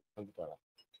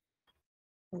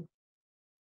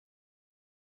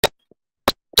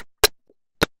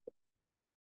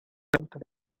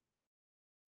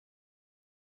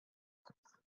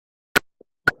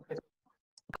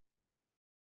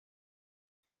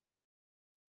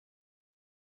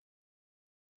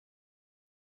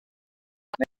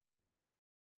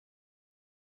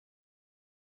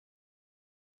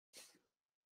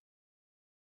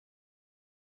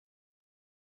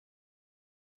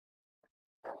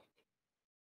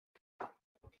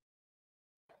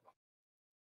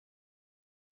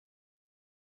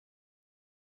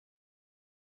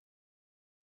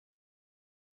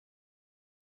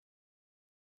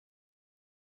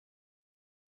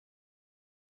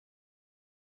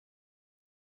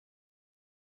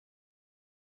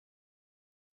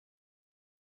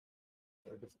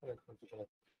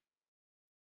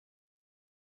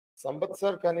 Sampath,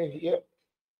 sir, can you hear?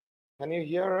 Can you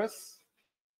hear us?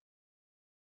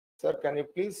 Sir, can you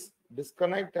please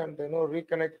disconnect and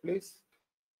reconnect, please?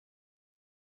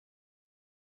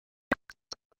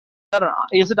 Sir,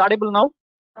 is it audible now?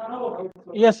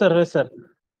 Yes, sir. Yes, sir.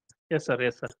 Yes, sir.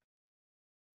 Yes, sir.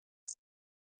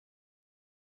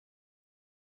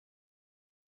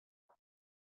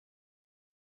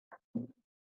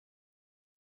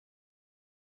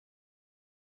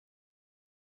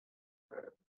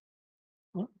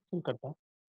 Full cut, huh?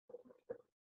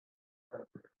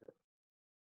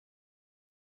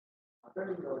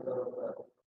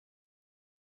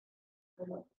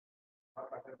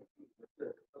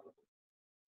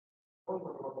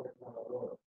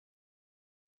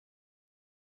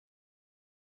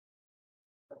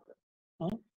 Huh?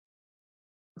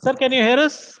 Sir, can you hear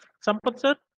us? Sampath,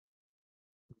 sir?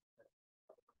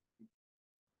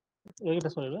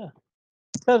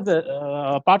 Sir,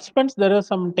 the participants, there are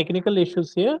some technical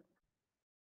issues here.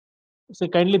 So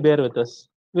kindly bear with us.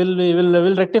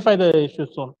 We'll rectify the issue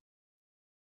soon.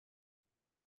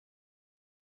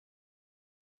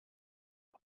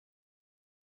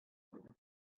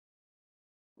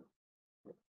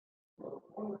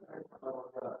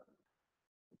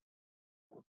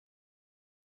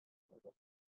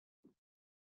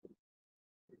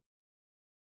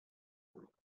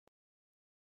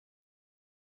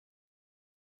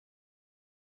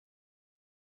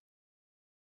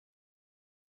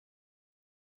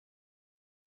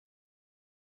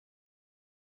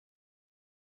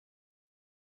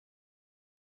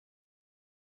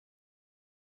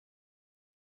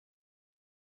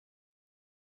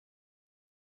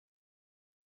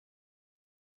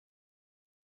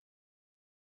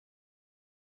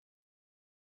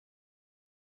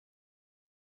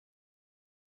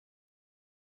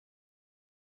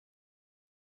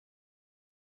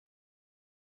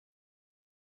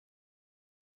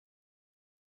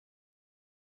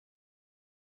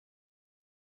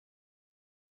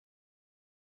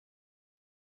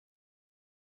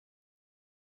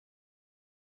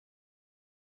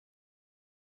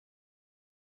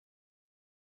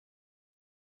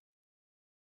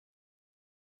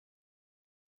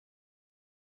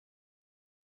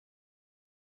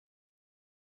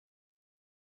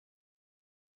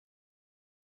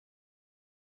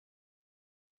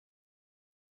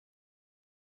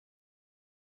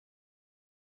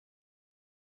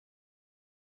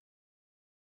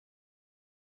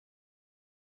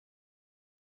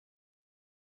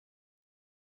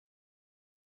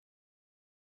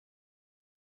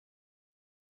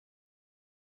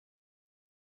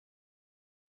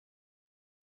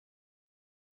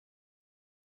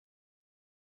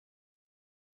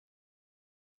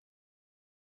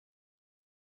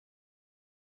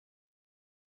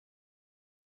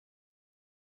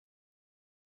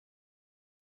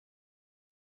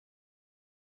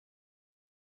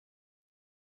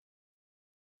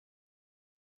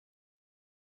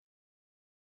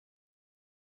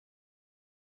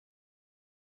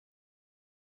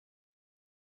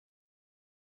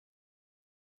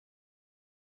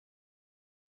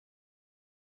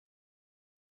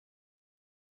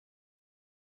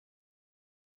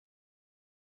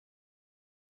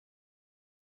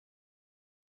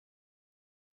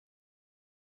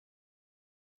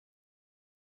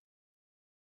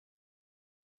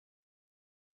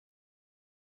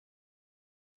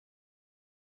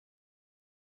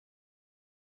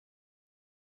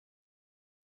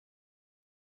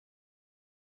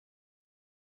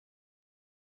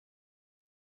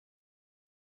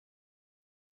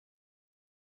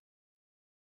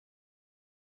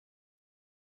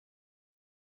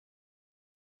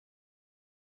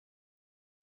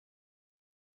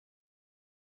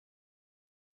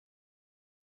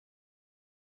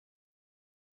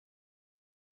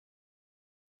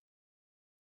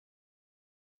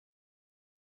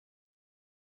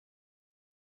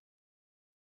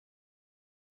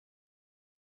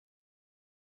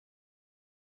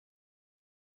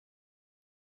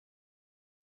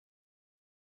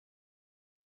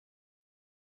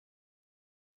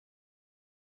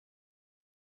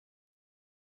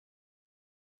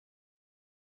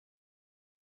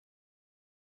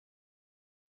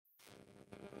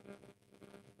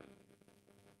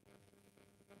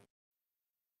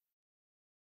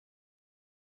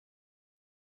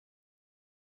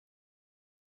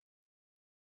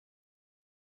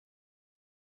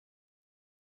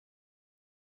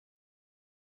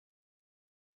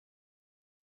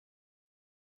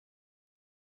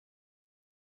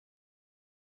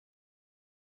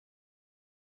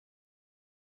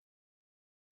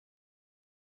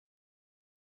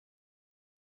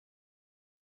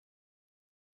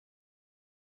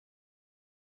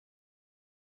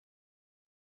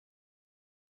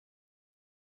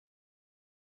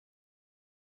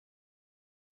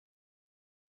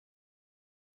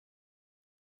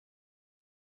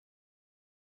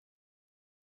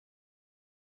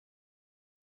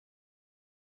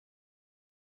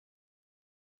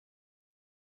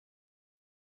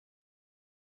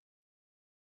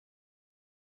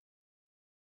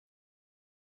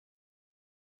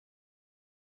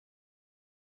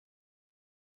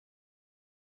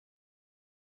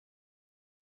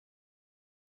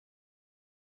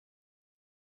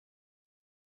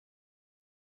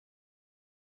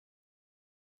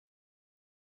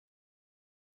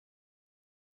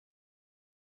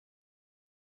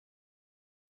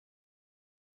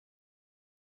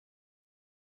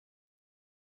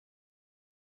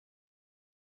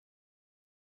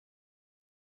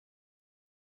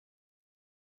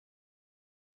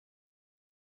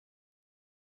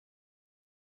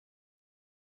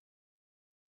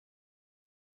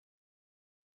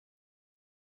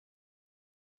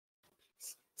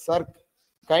 Sir,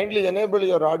 kindly enable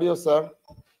your audio, sir.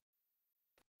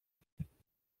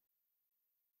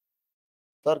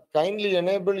 Sir, kindly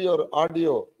enable your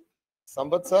audio.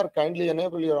 Sampath sir, kindly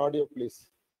enable your audio, please.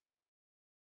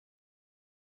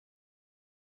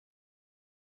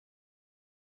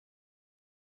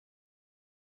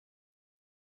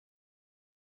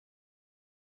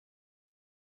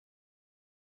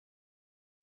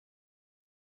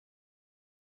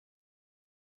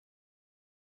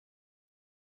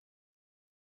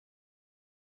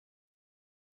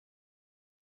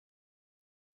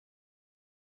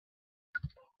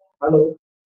 Hello.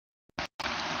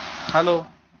 Hello.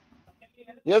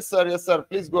 Yes, sir. Yes, sir.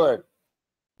 Please go ahead.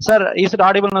 Sir, is it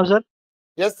audible now, sir?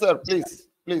 Yes, sir. Please.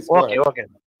 Please go Okay, ahead. okay.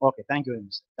 Okay, thank you very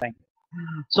much. Thank you.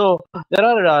 So there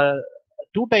are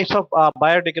two types of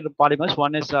biodegradable polymers.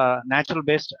 One is natural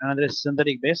based, another is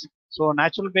synthetic based. So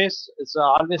natural based is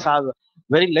always have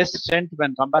very less strength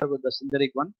when compared with the synthetic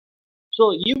one.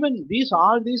 So even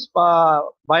all these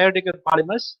biodegradable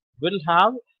polymers will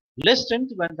have less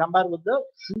strength when compared with the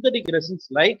synthetic resins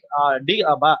like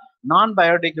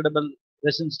non-biodegradable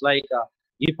resins like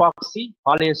epoxy,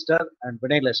 polyester, and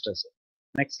vinyl ester.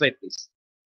 Next slide, please.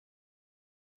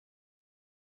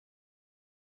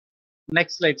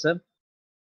 Next slide, sir.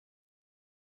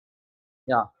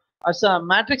 Yeah, as a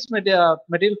matrix material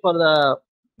for the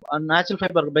natural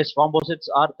fiber based composites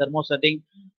are thermosetting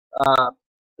uh,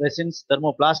 resins,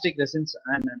 thermoplastic resins,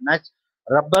 and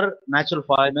rubber natural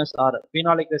polymers are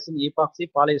phenolic resin, epoxy,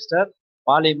 polyester,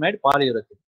 polyamide,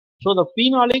 polyurethane. So the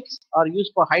phenolics are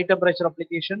used for high temperature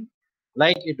application,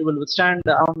 like it will withstand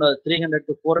around 300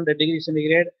 to 400 degrees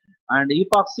centigrade, and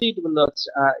epoxy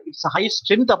it's a high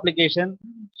strength application,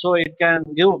 so it can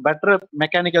give better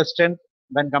mechanical strength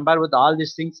when compared with all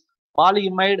these things.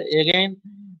 Polyamide again,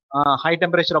 high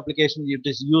temperature application, it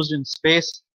is used in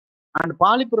space. And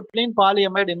polypropylene,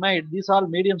 polyamide, imide, these are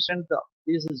medium strength.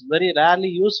 This is very rarely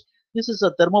used. This is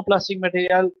a thermoplastic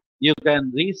material. You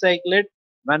can recycle it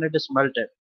when it is melted.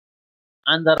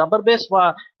 And the rubber-based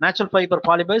natural fiber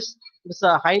polymers is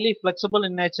highly flexible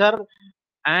in nature,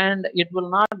 and it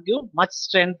will not give much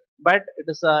strength, but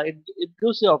it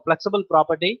gives you a flexible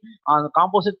property. The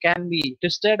composite can be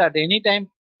twisted at any time,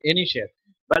 any shape.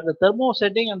 But the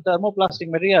thermosetting and thermoplastic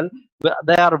material,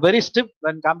 they are very stiff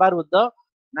when compared with the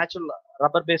natural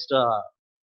rubber-based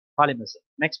polymers.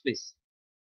 Next, please.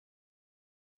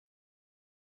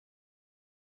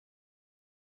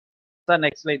 Sir,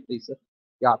 next slide, please, sir.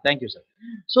 Yeah, thank you, sir.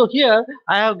 So here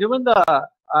I have given the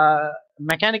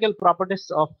mechanical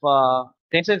properties of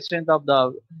tensile strength of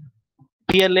the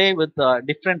PLA with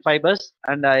different fibers,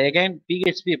 and again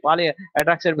PHP poly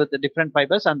hydroxide with the different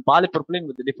fibers, and polypropylene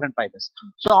with the different fibers.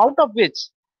 So out of which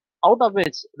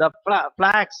the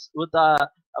flax with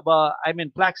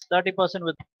flax 30%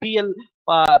 with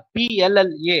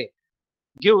PLLA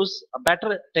gives a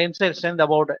better tensile strength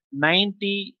about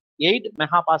 98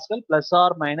 megapascal plus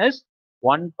or minus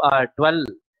 112,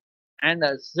 and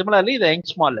similarly the ink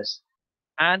smallest.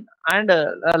 And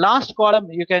last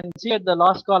column, you can see at the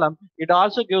last column, it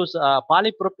also gives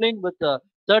polypropylene with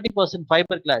 30%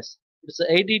 fiberglass. It's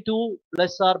 82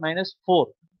 plus or minus 4.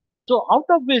 So out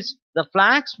of which the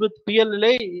flax with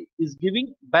PLA is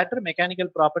giving better mechanical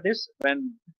properties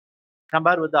when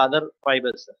compared with the other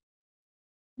fibers.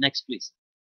 Next, please.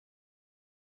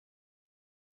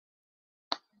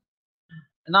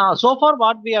 Now, so far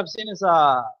what we have seen is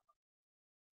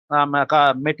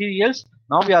materials.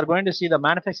 Now we are going to see the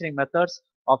manufacturing methods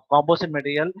of composite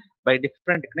material by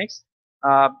different techniques.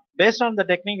 Based on the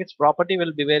technique, its property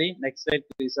will be vary. Next slide,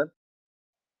 please, sir.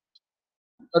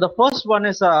 The first one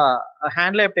is a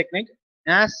hand lathe technique.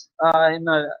 As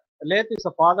lathe is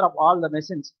the father of all the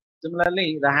machines.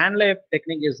 Similarly, the hand lathe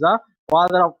technique is the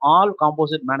father of all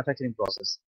composite manufacturing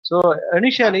process. So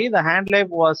initially, the hand lathe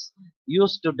was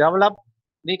used to develop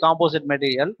the composite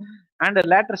material, and a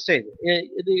later stage,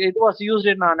 it was used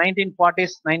in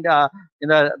 1940s, in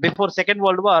the before Second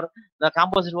World War. The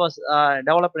composite was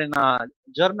developed in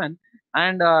German,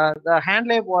 and the hand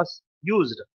lathe was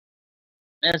used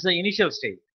as the initial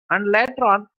stage, and later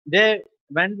on they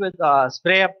went with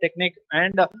spray up technique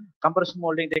and compression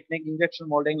molding technique, injection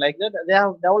molding, like that. They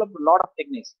have developed a lot of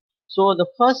techniques. So the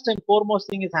first and foremost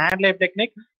thing is hand lathe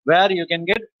technique, where you can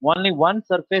get only one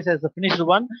surface as the finished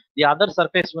one. The other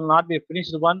surface will not be a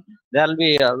finished one. There will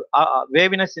be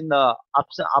waviness in the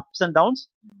ups and downs.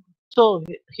 So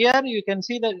here you can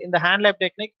see that in the hand lathe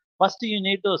technique, first you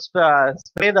need to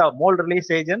spray the mold release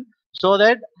agent, so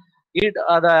that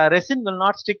the resin will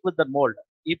not stick with the mold.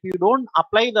 If you don't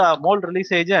apply the mold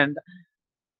release agent,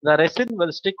 the resin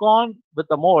will stick on with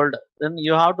the mold, then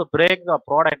you have to break the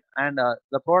product, and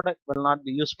the product will not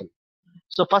be useful.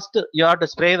 So first you have to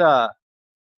spray the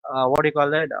what do you call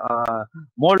that,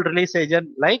 mold release agent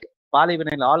like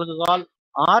polyvinyl alcohol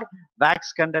or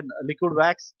wax content liquid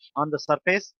wax on the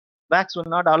surface. Wax will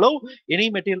not allow any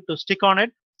material to stick on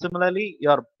it. Similarly,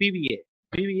 your PVA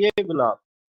will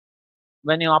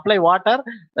when you apply water,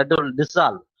 that will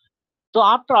dissolve. So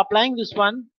after applying this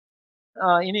one,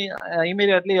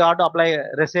 immediately you have to apply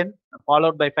resin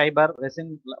followed by fiber.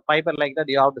 Resin fiber like that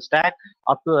you have to stack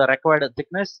up to the required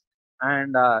thickness,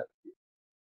 and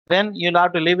then you'll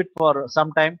have to leave it for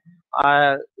some time.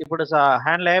 If it is a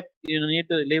hand lab, you need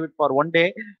to leave it for 1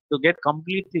 day to get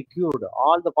completely cured.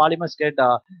 All the polymers get,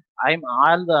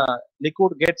 all the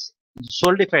liquid gets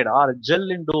solidified or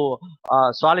gel into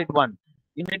solid one.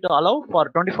 You need to allow for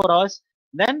 24 hours.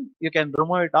 Then you can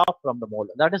remove it off from the mold.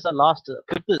 That is the last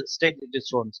fifth stage it is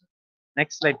shown, sir.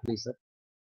 Next slide, please, sir.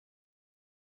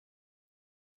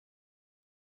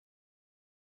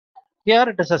 Here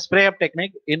it is a spray up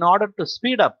technique. In order to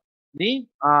speed up the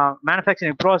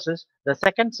manufacturing process, the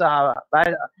second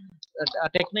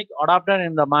technique adopted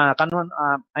in the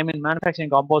manufacturing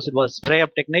composite was spray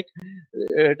up technique.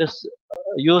 It is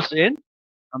used in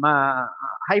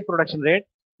high production rate,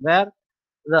 where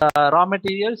the raw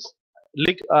materials,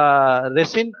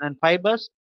 resin and fibers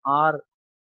are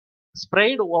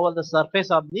sprayed over the surface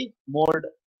of the mold,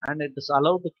 and it is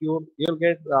allowed to cure. You'll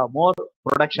get more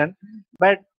production,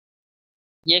 but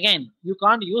again, you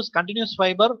can't use continuous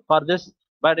fiber for this,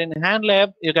 but in hand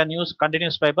lab you can use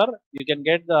continuous fiber. You can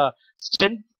get the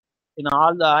strength in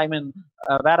all the,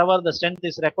 wherever the strength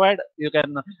is required, you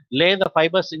can lay the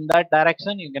fibers in that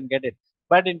direction, you can get it.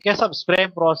 But in case of spray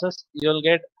process, you'll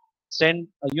get strength,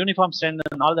 uniform strength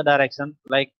in all the direction.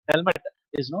 Like helmet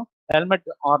is no helmet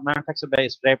or manufactured by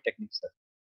spray techniques.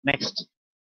 Next.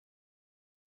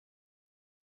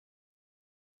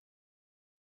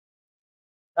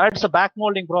 That's a back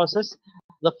molding process.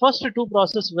 The first two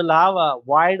process will have a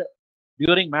void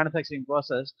during manufacturing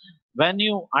process. When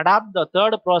you adapt the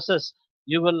third process,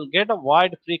 you will get a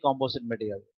void free composite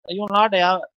material. You will not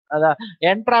have the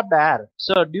entrapped air.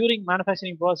 So during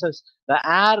manufacturing process, the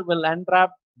air will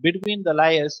entrap between the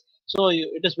layers. So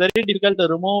it is very difficult to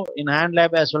remove in hand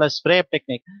lab as well as spray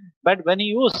technique. But when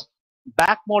you use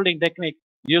back molding technique,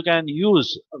 you can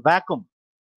use vacuum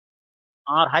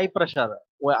or high pressure.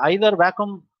 Either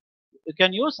vacuum you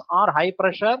can use or high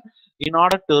pressure in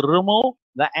order to remove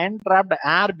the entrapped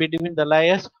air between the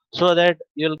layers, so that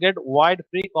you'll get void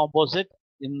free composite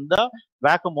in the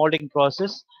vacuum molding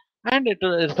process. And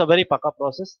it's a very paka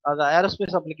process. The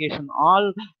aerospace application,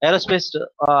 all aerospace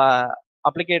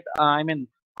applicate,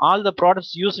 all the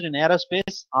products used in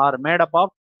aerospace are made up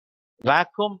of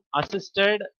vacuum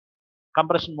assisted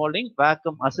compression molding,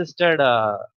 vacuum assisted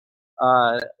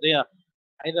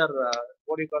either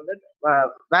what do you call that,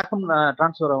 vacuum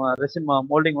transfer resin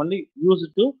molding only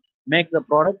used to make the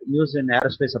product used in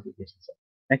aerospace applications.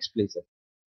 Next, please, sir.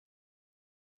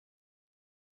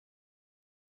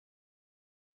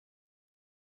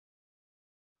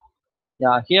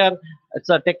 Yeah, here it's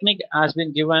a technique has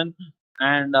been given,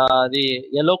 and the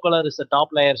yellow color is the top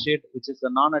layer sheet, which is the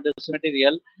non-adhesive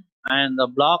material, and the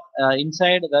block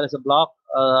inside there is a block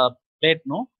plate,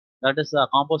 no, that is a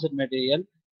composite material,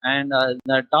 and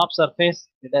the top surface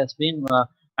it has been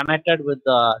connected with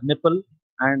the nipple,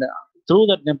 and through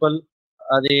that nipple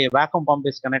the vacuum pump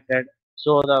is connected.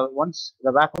 So the once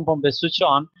the vacuum pump is switched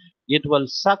on, it will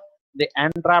suck the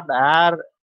entrapped air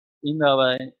in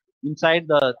the inside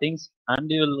the things, and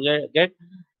you will get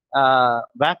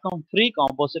vacuum free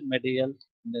composite material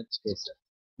in this case, sir.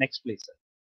 Next, please, sir.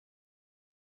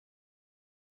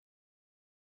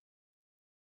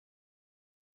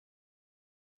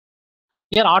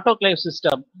 Here, autoclave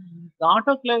system. The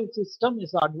autoclave system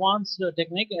is an advanced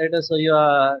technique. It is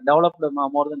developed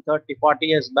more than 30, 40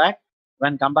 years back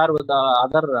when compared with the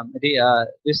other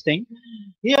this thing.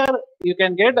 Here, you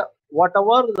can get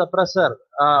whatever the pressure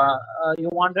you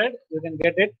wanted, you can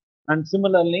get it. And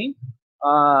similarly,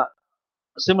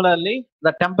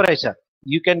 the temperature.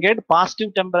 You can get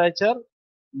positive temperature,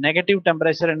 negative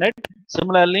temperature in it.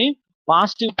 Similarly,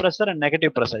 positive pressure and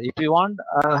negative pressure. If you want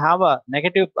have a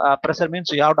negative pressure,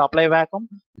 means you have to apply vacuum.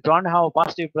 If you want to have a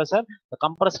positive pressure, the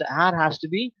compressed air has to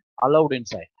be allowed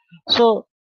inside. So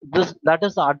that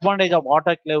is the advantage of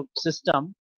autoclave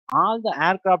system. All the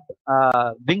aircraft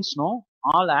wings, no,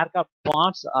 all aircraft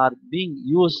parts are being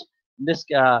used in this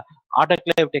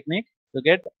autoclave technique to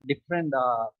get different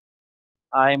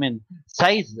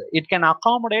size. It can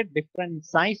accommodate different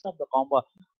size of the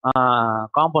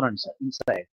components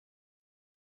inside.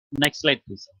 Next slide,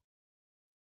 please.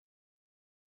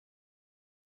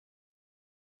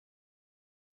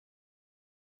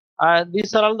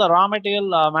 These are all the raw material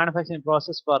manufacturing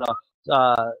process for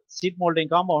seed molding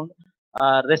compound,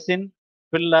 resin,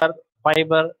 filler,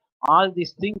 fiber. All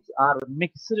these things are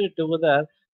mixed together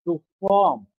to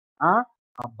form a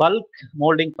bulk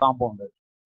molding compound.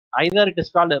 Either it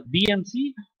is called a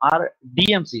BMC or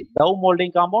DMC, dough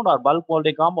molding compound or bulk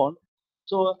molding compound.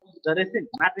 So the resin,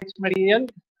 matrix material,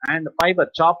 and fiber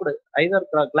chopped, either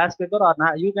glass paper or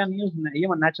you can use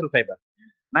even natural fiber.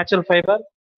 Natural fiber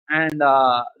and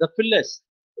the fillers,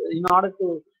 in order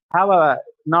to have a,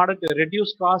 in order to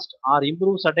reduce cost or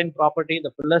improve certain property,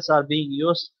 the fillers are being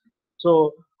used.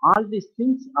 So all these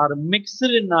things are mixed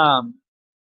in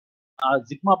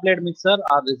Sigma plate mixer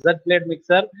or Z plate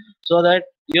mixer, so that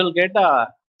you'll get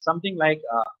something like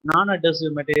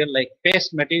non-adhesive material like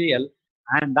paste material,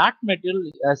 and that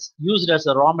material is used as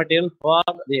a raw material for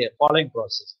the following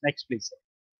process. Next, please, sir.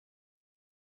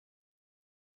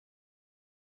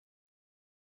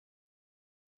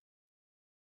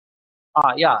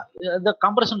 Yeah, the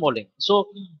compression molding. So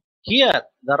here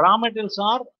the raw materials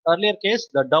are, earlier case,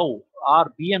 the dough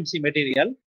or BMC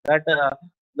material, that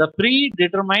the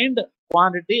predetermined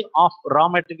quantity of raw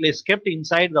material is kept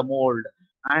inside the mold,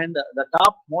 and the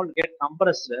top mold get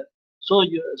compressed, so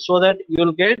that you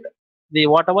will get the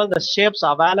whatever the shapes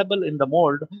available in the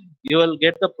mold, you will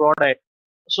get the product.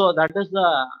 So that is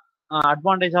the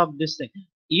advantage of this thing.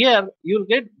 Here you will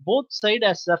get both side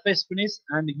as surface finish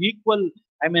and equal,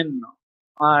 I mean,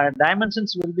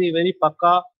 dimensions will be very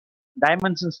pakka,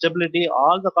 dimension stability,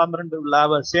 all the component will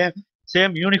have a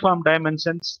same uniform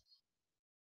dimensions,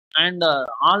 and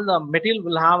all the material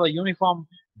will have a uniform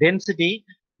density.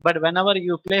 But whenever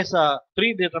you place a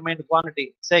predetermined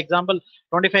quantity, say example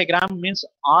 25 gram means,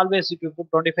 always if you put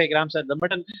 25 grams at the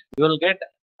middle, you will get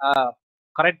a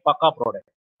correct pakka product.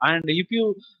 And if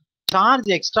you charge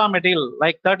extra material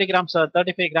like 30 grams or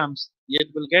 35 grams, it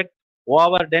will get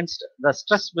over dense, the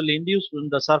stress will induce in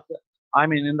the surface, I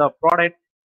mean in the product.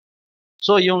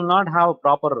 So you will not have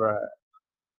proper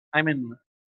I mean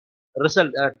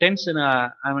result, tense in I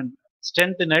mean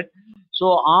strength in it. So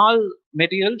all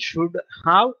material should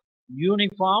have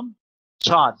uniform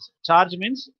charge. Charge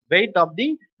means weight of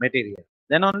the material,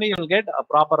 then only you will get a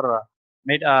proper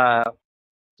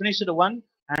finished one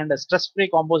and a stress free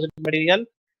composite material.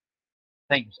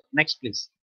 Thank you, sir. Next, please.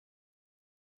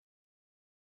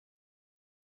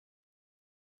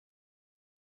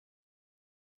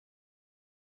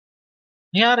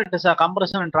 Here it is a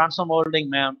compression and transfer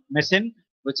molding machine,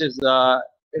 which is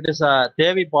it is a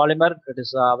Devi polymer. It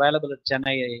is available at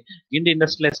Chennai Indian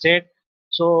Industrial Estate.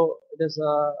 So it is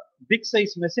a big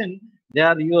size machine.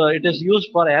 It is used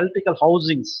for electrical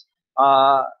housings,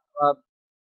 uh, uh,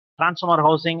 transformer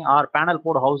housing or panel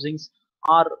board housings,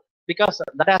 or because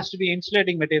that has to be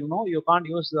insulating material. No, you can't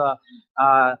use the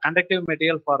conductive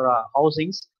material for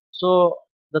housings. So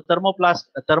the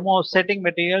thermosetting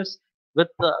materials with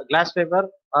glass fiber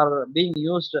are being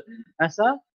used as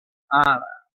a uh,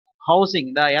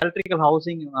 housing, the electrical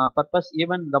housing purpose.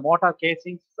 Even the motor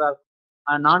casings are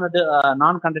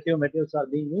non-conductive materials are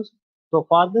being used. So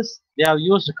for this, they have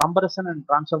used compression and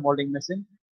transfer molding machine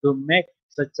to make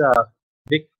such a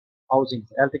big housing,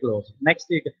 electrical housing. Next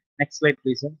slide,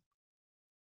 please, sir.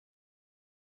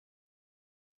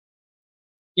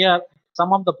 Here,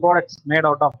 some of the products made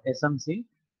out of SMC. It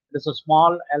is a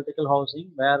small electrical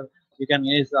housing where you can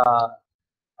use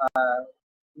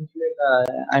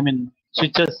I mean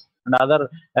switches and other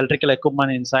electrical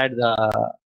equipment inside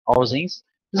the housings.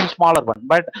 This is a smaller one,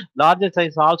 but larger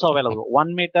size also available.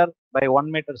 1 meter by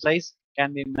 1 meter size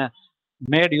can be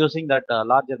made using that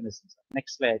larger machines.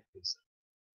 Next slide, please.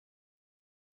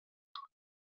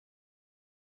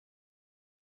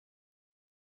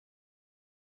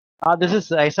 This is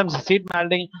SMC seed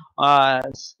molding,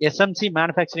 SMC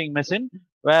manufacturing machine,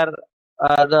 where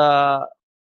the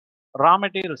raw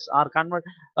materials are converted.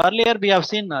 Earlier we have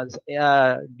seen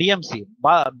DMC,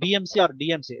 BMC or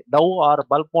DMC, dough or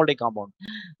bulk molding compound.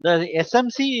 The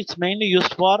SMC is mainly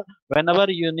used for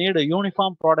whenever you need a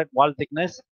uniform product wall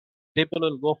thickness, people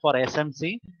will go for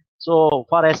SMC. So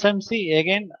for SMC,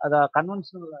 again, the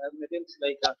conventional materials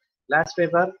like glass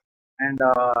paper and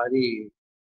the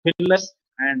fillers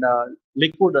and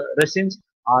liquid resins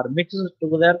are mixed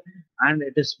together, and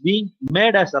it is being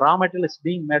made as a raw material, is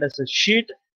being made as a sheet,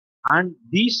 and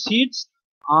these sheets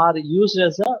are used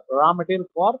as a raw material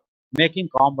for making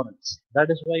components. That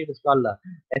is why it is called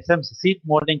SMC, seed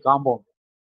molding compound.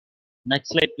 Next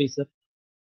slide, please, sir.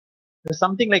 It is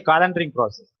something like calendering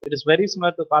process. It is very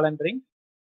similar to calendering.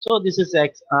 So this is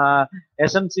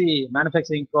SMC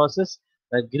manufacturing process.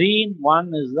 The green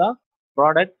one is the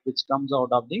product which comes out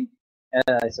of the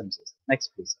SMCs. Next,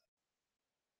 please.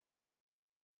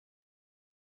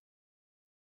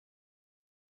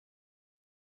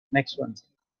 Next one.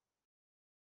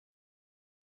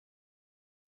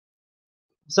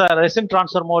 It's a resin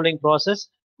transfer molding process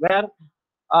where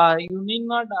you need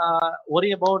not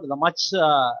worry about the much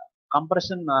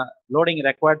compression loading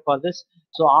required for this.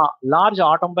 So large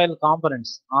automobile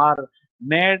components are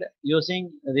made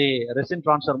using the resin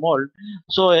transfer mold.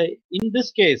 So in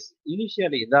this case,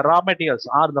 initially the raw materials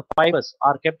or the fibers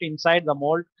are kept inside the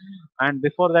mold, and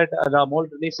before that the mold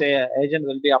release agent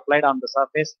will be applied on the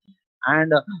surface.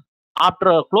 And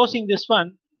after closing this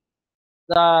one,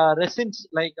 the resins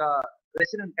like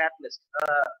resin and catalyst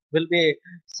will be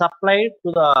supplied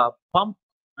to the pump,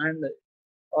 and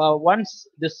once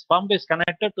this pump is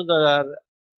connected to the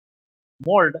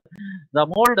mold, the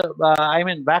mold I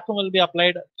mean vacuum will be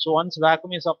applied. So once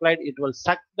vacuum is applied, it will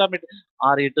suck the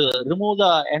or it remove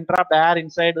the entrapped air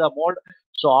inside the mold.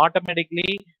 So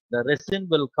automatically the resin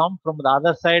will come from the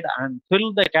other side and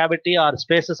fill the cavity or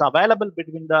spaces available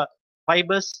between the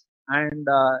fibers, and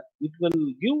it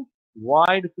will give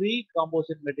void free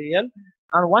composite material.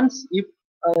 And once if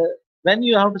uh, when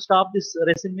you have to stop this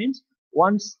resin means,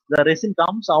 once the resin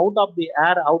comes out of the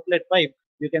air outlet pipe,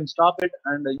 you can stop it,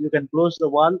 and you can close the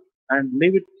valve and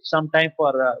leave it some time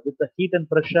for with the heat and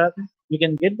pressure you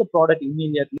can get the product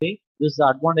immediately. This is the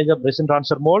advantage of resin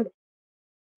transfer mold.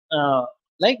 uh,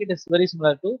 like it is very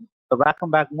similar to the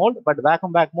vacuum back mold, but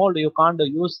vacuum back mold you can't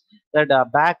use that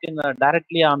back in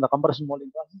directly on the compression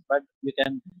molding process, but you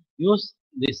can use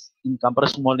this in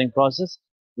compression molding process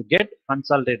to get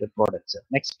consolidated products.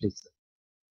 Next please.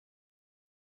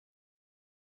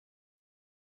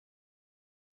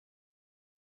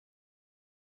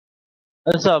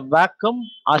 It's a vacuum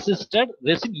assisted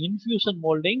resin infusion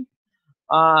molding.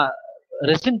 uh,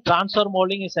 Resin transfer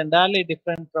molding is entirely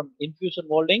different from infusion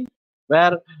molding,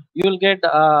 where you will get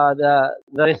the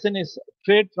resin is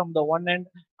fed from the one end,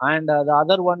 and the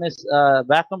other one is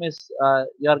vacuum is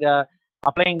you're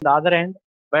applying the other end,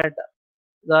 but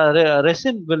the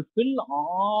resin will fill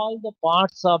all the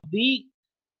parts of the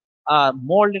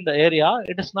mold in the area.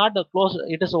 It is not a closed,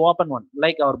 it is an open one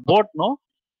like our boat, no?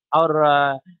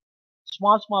 Our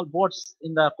small boats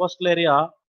in the coastal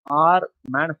area are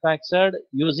manufactured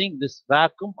using this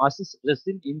vacuum assist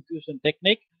resin infusion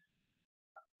technique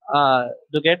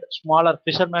to get smaller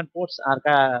fisherman boats.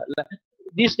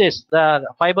 These days the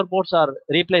fiber boats are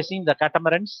replacing the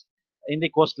catamarans in the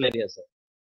coastal areas.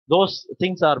 Those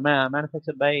things are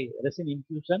manufactured by resin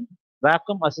infusion,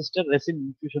 vacuum assisted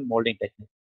resin infusion molding technique.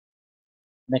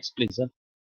 Next please, sir.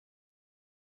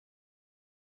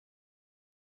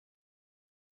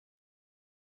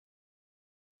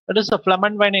 It is a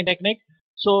filament winding technique.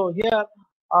 So here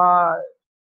uh,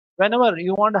 whenever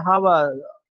you want to have a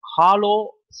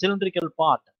hollow cylindrical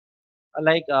part,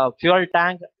 like a fuel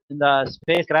tank in the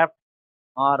spacecraft,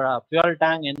 or a fuel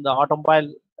tank in the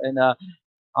automobile, in a,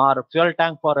 or fuel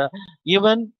tank for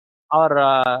even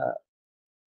our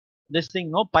this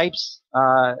thing, no, pipes,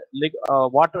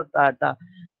 water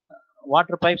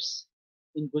pipes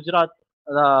in Gujarat,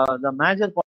 the major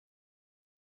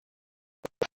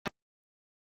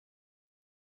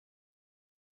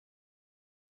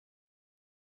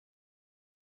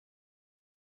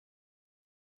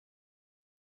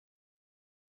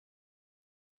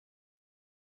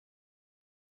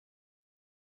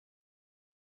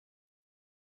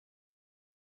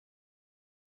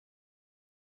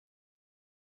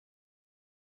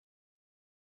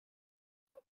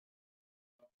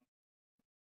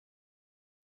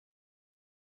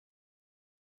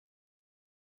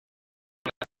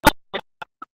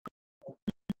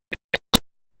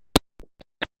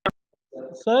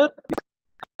Sir,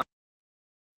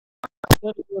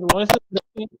 sir, your voice is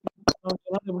breaking. I'm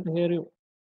not able to hear you.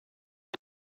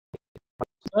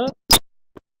 Sir,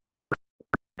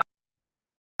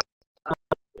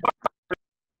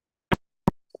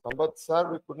 Sampath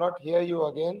sir, we could not hear you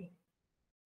again.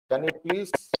 Can you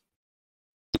please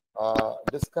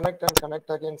disconnect and connect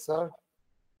again, sir?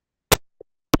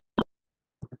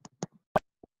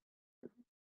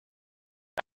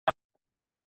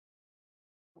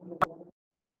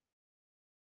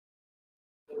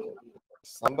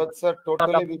 Sampath sir,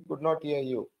 totally we could not hear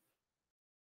you.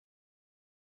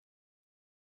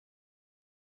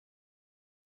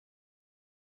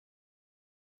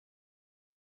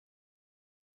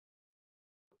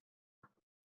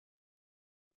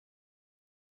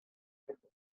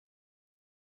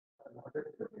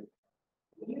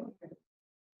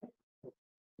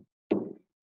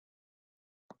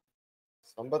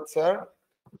 Sampath sir,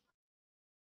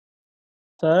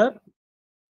 sir,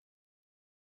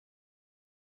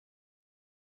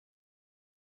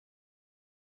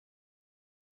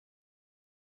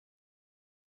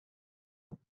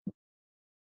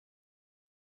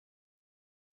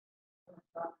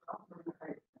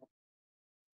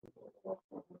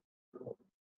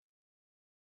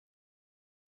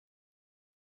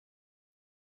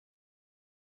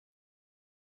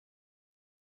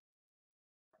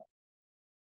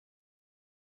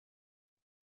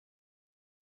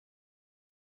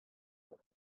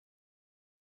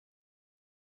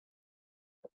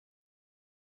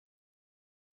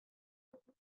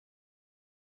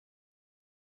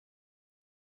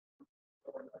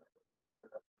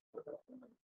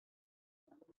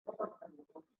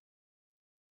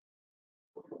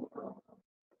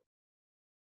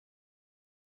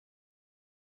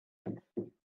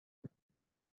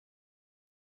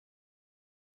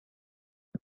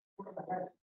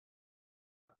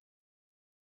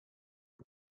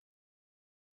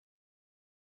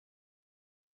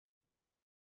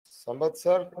 Sampath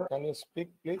sir, can you speak,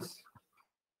 please?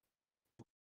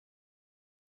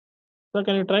 Sir,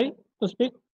 can you try to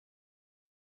speak?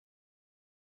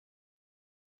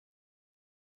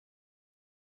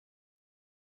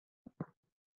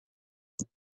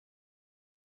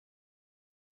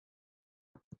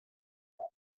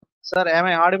 Sir, am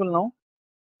I audible now?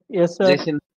 Yes, sir.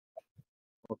 Jason.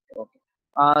 Okay,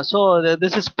 okay.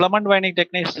 This is plumb and winding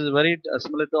techniques is very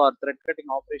similar to our thread cutting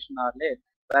operation or lathe,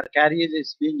 where carriage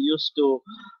is being used to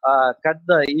cut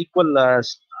the equal,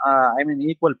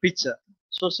 equal pitch.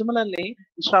 So similarly,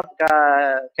 instead of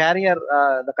carrier,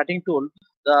 the cutting tool,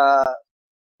 the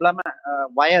plumb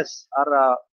wires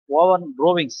are woven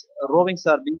rovings. Rovings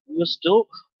are being used to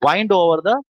wind over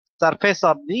the surface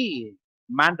of the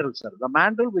mandrel, sir. The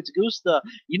mandrel which gives the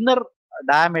inner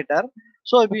diameter.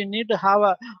 So if you need to have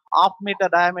a half meter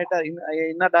diameter in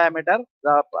inner diameter,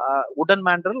 the wooden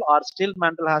mandrel or steel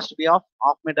mandrel has to be of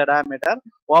half meter diameter,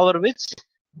 over which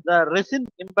the resin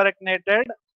impregnated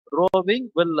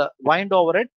roving will wind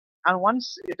over it. And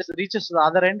once it reaches the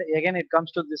other end, again it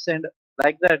comes to this end,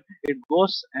 like that it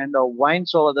goes and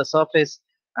winds over the surface,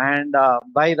 and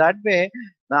by that way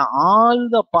all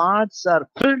the parts are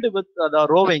filled with the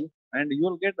roving, and you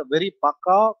will get a very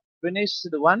pakka finished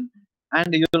one,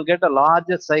 and you will get a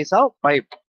larger size of pipe.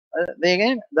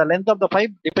 Again, the length of the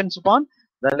pipe depends upon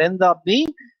the length of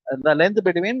the length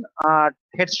between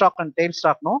headstock and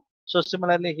tailstock. No, so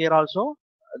similarly here also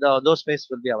those space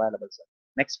will be available, sir.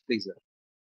 Next, please, sir.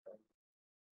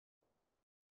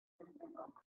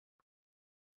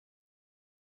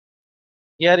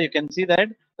 Here you can see that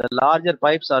the larger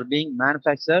pipes are being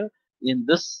manufactured in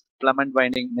this plumb and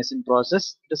winding machine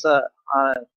process. It is a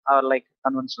like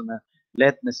conventional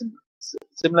lathe machine,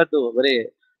 similar to very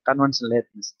conventional lathe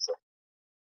machine. So,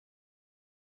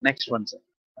 next one, sir.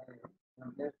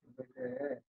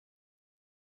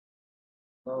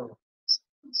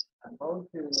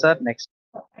 Sir, next.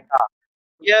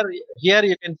 Here, here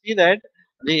you can see that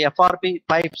the FRP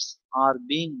pipes are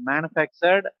being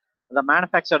manufactured. The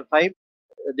manufactured pipe,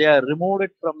 they are removed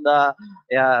it from the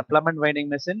plumb and winding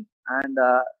machine, and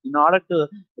in order to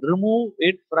remove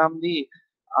it from the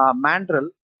mandrel,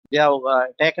 they have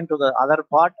taken to the other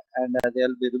part, and they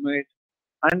will be removed,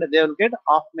 and they will get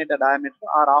half meter diameter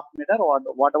or half meter or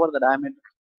whatever the diameter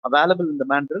available in the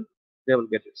mandrel, they will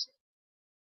get it.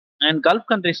 And Gulf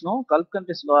countries, no, Gulf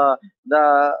countries,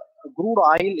 the crude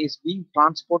oil is being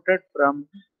transported from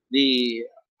the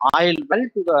oil well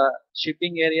to the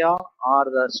shipping area or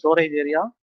the storage area.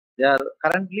 They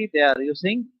are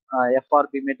using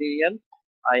FRP material,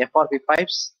 FRP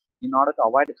pipes in order to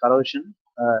avoid corrosion,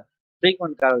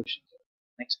 frequent corrosion.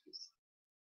 Next, please.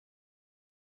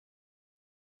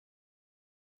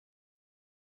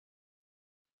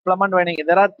 Plumb and winding.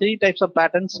 There are three types of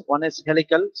patterns. One is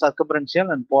helical, circumferential,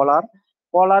 and polar.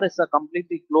 Polar is a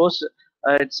completely closed.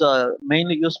 It's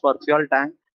mainly used for fuel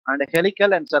tank, and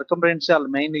helical and circumferential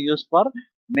mainly used for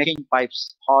making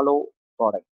pipes, hollow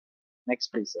product. Next,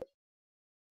 please, sir.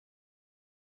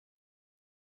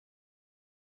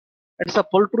 It's a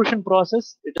pultrusion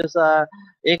process. It is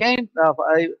again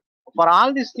for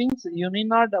all these things you need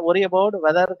not worry about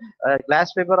whether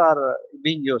glass fiber are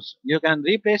being used. You can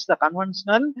replace the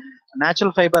conventional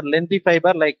natural fiber, lengthy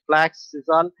fiber like flax,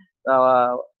 sisal,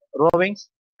 rovings,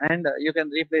 and you can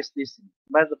replace these things.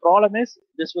 But the problem is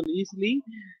this will easily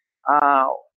uh,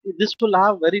 this will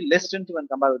have very less strength when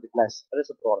compared with the glass. That is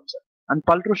a problem, sir. And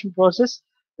pultrusion process,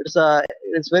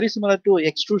 it's very similar to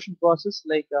extrusion process.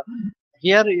 Like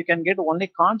here you can get only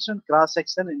constant cross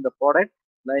section in the product,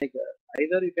 like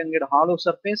either you can get hollow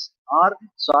surface or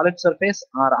solid surface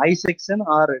or I section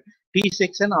or T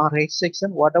section or H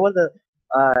section, whatever the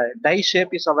die shape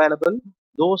is available,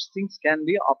 those things can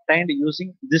be obtained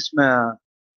using this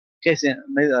case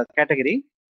category.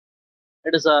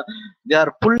 It is a they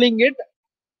are pulling it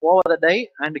over the die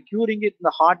and curing it in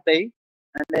the hot die,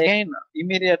 And again,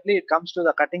 immediately it comes to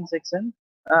the cutting section,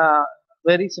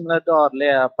 very similar to our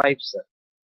layer pipes.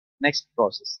 Next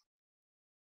process.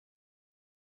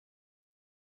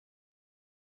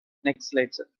 Next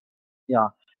slide, sir. Yeah,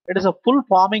 it is a full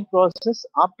forming process.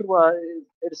 After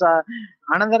it's a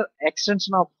another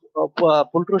extension of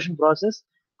pultrusion process.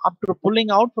 After pulling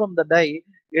out from the die,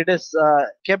 it is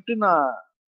kept in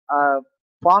a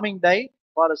forming die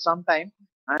for some time,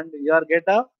 and you are get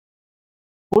a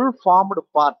full formed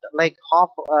part like half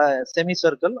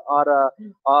semicircle or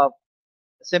a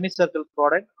semicircle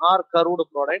product or curved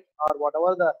product or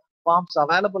whatever the forms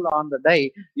available on the die,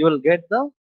 you will get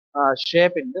the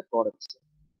shape in the products.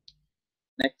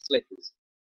 Next slide, please.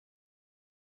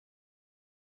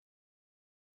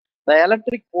 The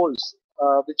electric poles,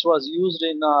 which was used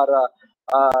in our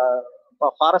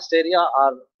forest area,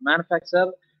 are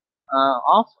manufactured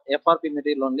of FRP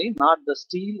material only, not the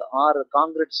steel or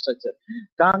concrete structure.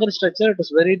 Concrete structure, it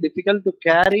is very difficult to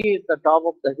carry at the top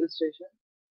of the hill station.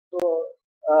 So,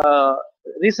 uh,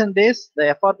 recent days,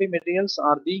 the FRP materials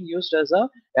are being used as a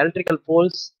electrical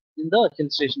poles in the hill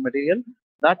station material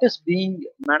that is being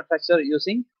manufactured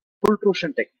using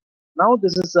pultrusion technique. Now,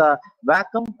 this is a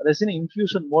vacuum resin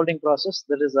infusion molding process.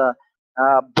 There is a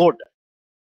board.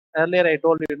 Earlier, I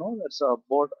told you, it's a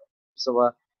board. So,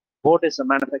 a board is a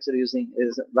manufacturer using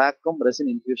is vacuum resin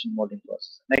infusion molding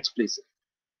process. Next, please.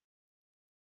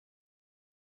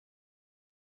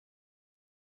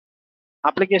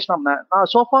 Application of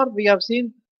so far we have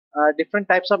seen different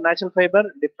types of natural fiber,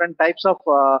 different types of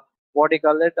what do you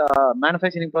call it,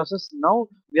 manufacturing process. Now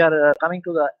we are coming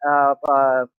to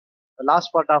the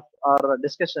last part of our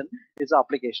discussion is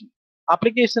application.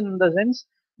 Application in the sense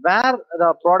where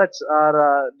the products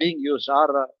are being used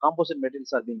or composite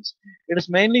materials are being used. It is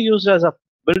mainly used as a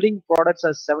building products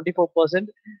as 74%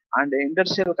 and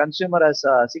industrial consumer as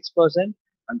 6%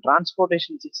 and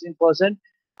transportation 16%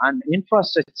 and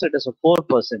infrastructure it is a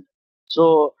 4%.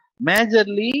 So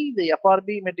majorly the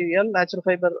FRB material, natural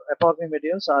fiber FRB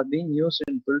materials are being used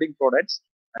in building products.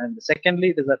 And secondly,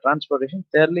 it is a transportation.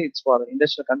 Thirdly, it's for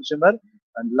industrial consumer.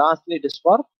 And lastly, it is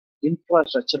for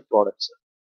infrastructure products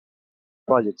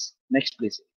projects. Next,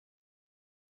 please.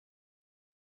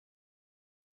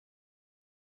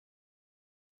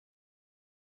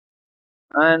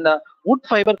 And wood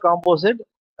fiber composite.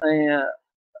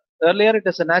 Earlier, it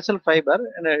is a natural fiber,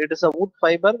 and it is a wood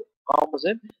fiber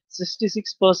composite.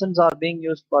 66% are being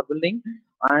used for building,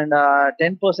 and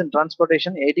 10%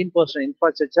 transportation, 18%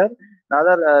 infrastructure. The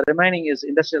other remaining is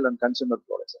industrial and consumer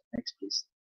products. Next, please.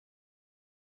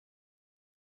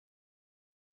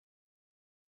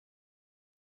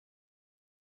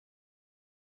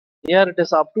 Here it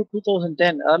is up to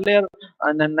 2010. Earlier,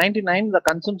 and in 99, the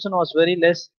consumption was very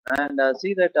less, and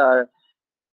see that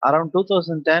around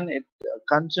 2010, it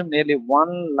consumed nearly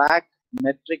 1 lakh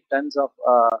metric tons of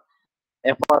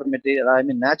FR material. I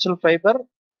mean natural fiber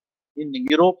in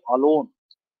Europe alone.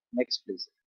 Next, please.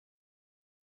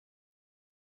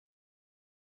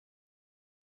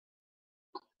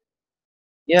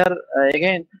 Here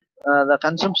again, the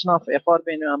consumption of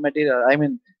FRP material, I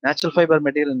mean natural fiber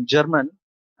material in German,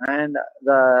 and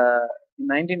the in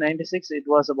 1996 it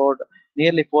was about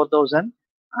nearly 4,000,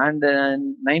 and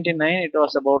in 99 it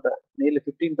was about nearly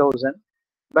 15,000.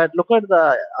 But look at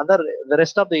the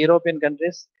rest of the European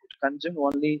countries, it consumed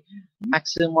only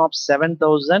maximum of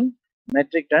 7,000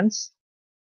 metric tons.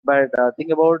 But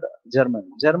think about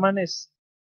German. German is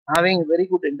having very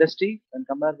good industry when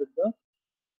compared with the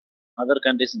other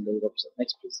countries in the Europe. So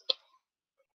next, please.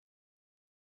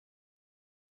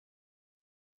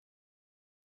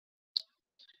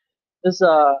 This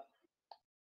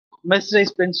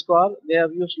messerized pen score, they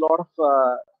have used a lot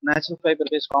of natural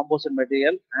fiber-based composite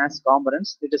material as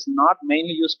components. It is not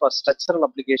mainly used for structural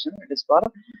application. It is for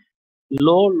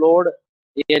low load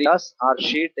areas or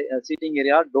seating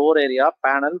area, door area,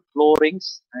 panel,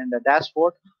 floorings, and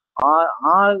dashboard.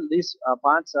 All these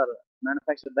parts are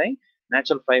manufactured by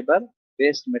natural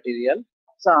fiber-based material.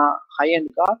 It's a high-end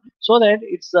car, so that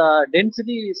its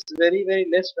density is very very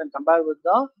less when compared with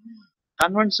the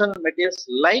conventional materials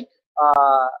like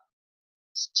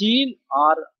steel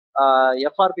or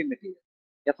FRP material.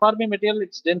 FRP material,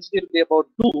 its density will be about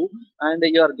 2, and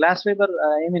your glass fiber,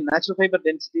 I mean natural fiber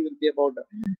density will be about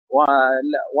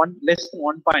one less than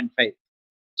 1.5.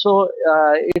 So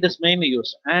it is mainly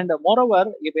used. And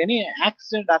moreover, if any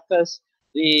accident occurs,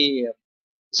 the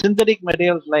synthetic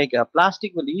materials like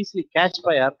plastic will easily catch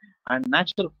fire, and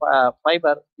natural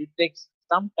fiber, it takes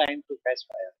some time to catch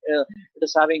fire. It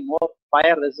is having more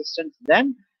fire resistance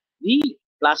than the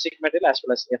plastic material as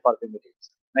well as FRP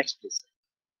materials. Next, please.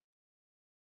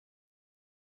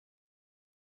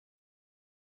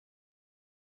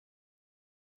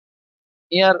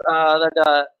 Here,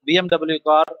 that BMW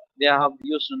car, they have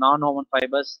used non-woven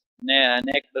fibers,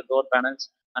 naked door panels,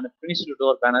 and finished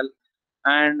door panel,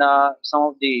 and some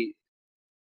of the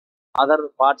other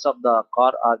parts of the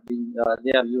car are being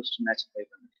they have used natural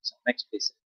fiber. Next,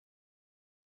 please.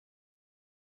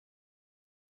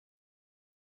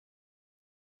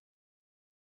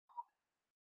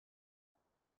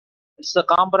 It's the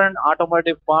component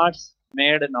automotive parts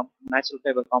made in a natural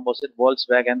fiber composite.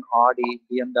 Volkswagen, Audi,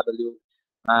 BMW,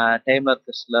 Daimler,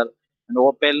 Chrysler, and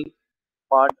Opel,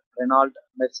 Ford, Renault,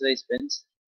 Mercedes-Benz,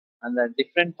 and the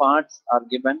different parts are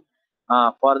given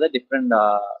for the different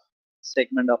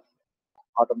segment of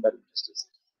automobile industries.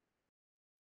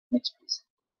 Next, please.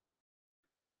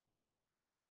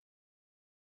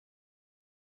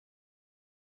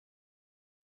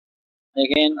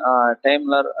 Again,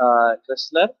 Daimler,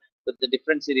 Chrysler with the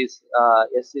different series,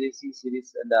 S series, C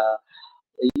series, and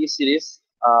E series.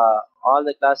 All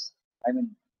the class. I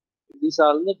mean, these are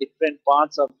all the different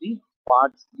parts of the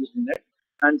parts used in it.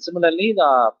 And similarly,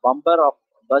 the bumper of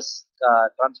bus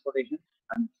transportation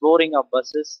and flooring of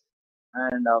buses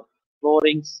and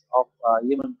floorings of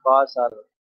even cars are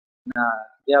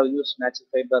they have used natural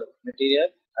fiber material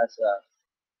as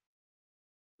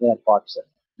their parts.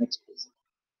 Next, please.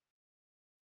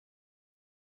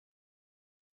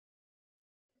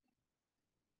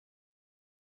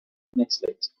 Next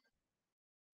slide.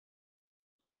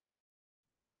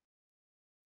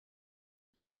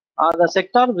 The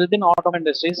sector within automobile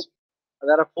industries,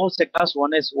 there are four sectors.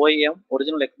 One is OEM,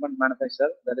 original equipment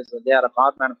manufacturer. That is, they are a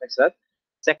car manufacturer.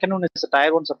 Second one is a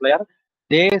tier one supplier.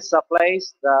 They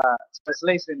supplies the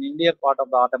specialized in India part of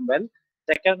the automobile.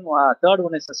 Third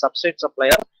one is a substrate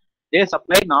supplier. They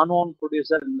supply non-owned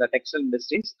producer in the textile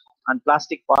industries and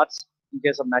plastic parts in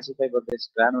case of natural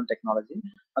fiber-based granule technology.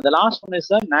 And the last one is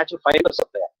the natural fiber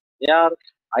supplier. They are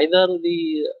either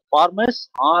the farmers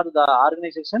or the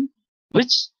organization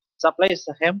which supplies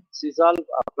hemp, sisal,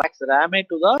 flax, rame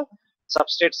to the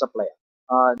substrate supplier.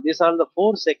 These are the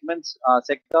four segments,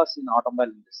 sectors in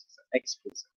automobile industry. Next,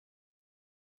 please.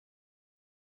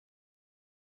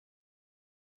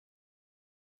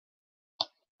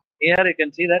 Here you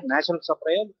can see that natural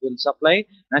fiber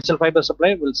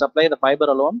supplier will supply the fiber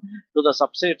alone to the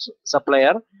substrate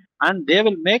supplier, and they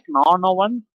will make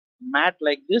non-woven mat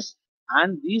like this.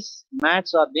 And these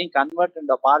mats are being converted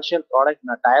into a partial product in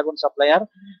a tier one supplier,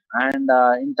 and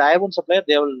in tier one supplier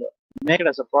they will make it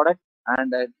as a product,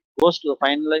 and goes to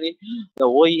finally the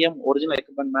OEM, original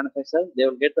equipment manufacturer. They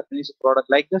will get the finished product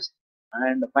like this,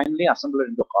 and finally assemble it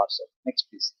into cars. Next,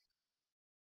 please.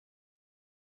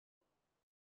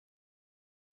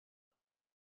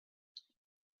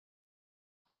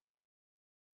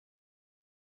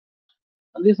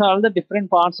 These are all the different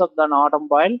parts of the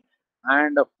automobile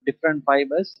and of different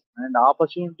fibers and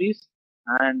opportunities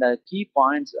and key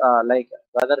points like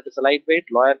whether it is a lightweight,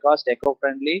 lower cost,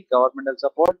 eco-friendly, governmental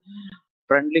support,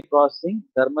 friendly processing,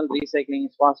 thermal recycling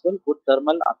is possible, good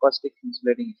thermal acoustic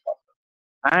insulating is possible.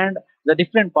 And the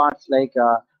different parts like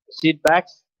seat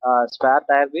backs, spare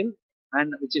tire wheel,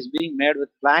 and which is being made with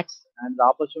flax, and the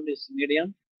opportunity is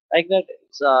medium. Like that,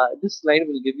 this slide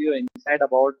will give you an insight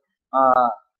about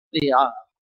the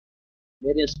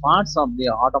various parts of the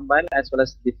automobile as well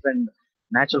as different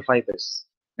natural fibers.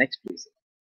 Next, please.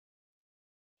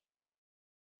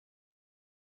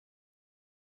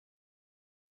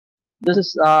 This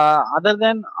is other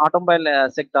than automobile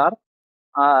sector.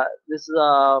 This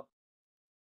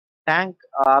tank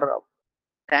or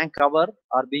tank cover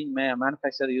are being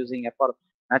manufactured using a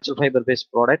natural fiber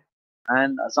based product,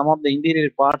 and some of the interior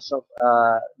parts of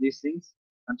these things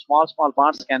and small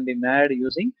parts can be made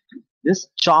using this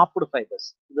chopped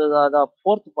fibers. The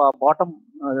fourth bottom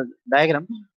diagram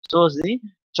shows the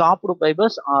chopped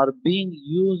fibers are being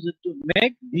used to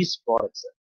make these products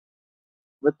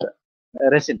with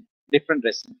resin, different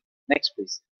resin. Next,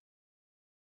 please.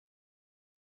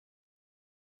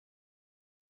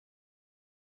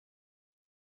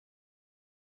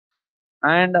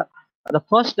 And the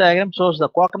first diagram shows the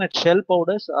coconut shell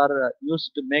powders are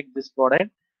used to make this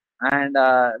product, and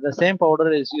the same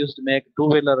powder is used to make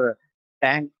two-wheeler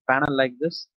tank panel like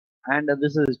this. And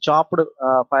this is chopped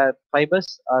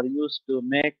fibers are used to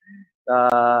make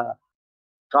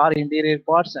car interior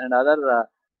parts and other.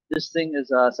 This thing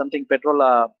is something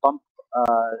petrol pump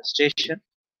station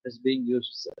is being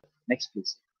used. Next,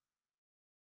 please.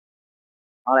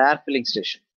 Or air filling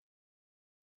station.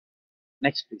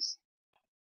 Next, please.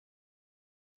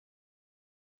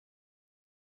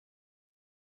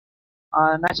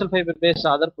 Natural fiber based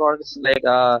other products like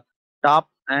top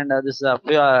and this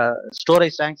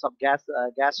storage tanks of gas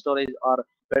storage or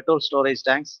petrol storage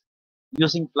tanks,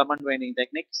 using filament winding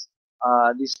techniques.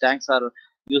 These tanks are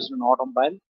used in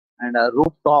automobile, and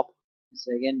rooftop is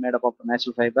again made up of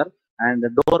natural fiber, and the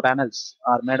door panels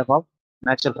are made up of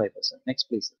natural fibers. Next,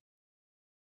 please.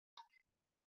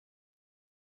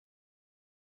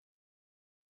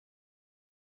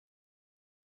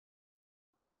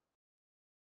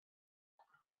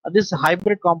 This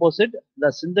hybrid composite,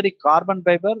 the synthetic carbon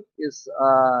fiber is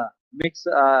mixed,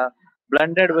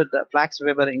 blended with the flax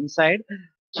fiber inside,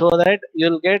 so that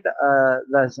you'll get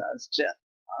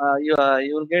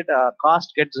you will get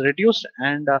cost gets reduced,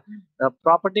 and the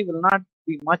property will not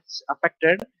be much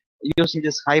affected using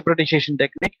this hybridization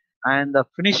technique, and the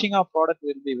finishing of product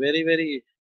will be very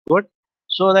good,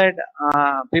 so that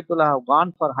people have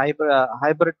gone for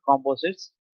hybrid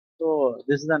composites. So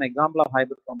this is an example of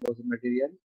hybrid composite material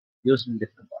used in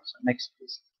different parts. Next,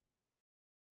 please.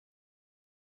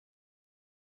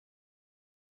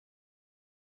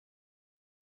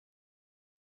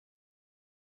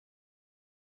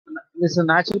 This is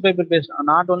natural paper based,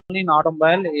 not only in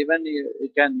automobile, even you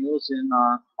can use in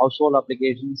household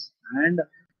applications, and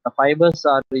the fibers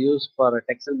are used for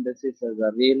textile industries as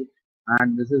a reel,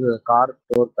 and this is a car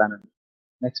door panel.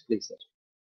 Next, please, sir.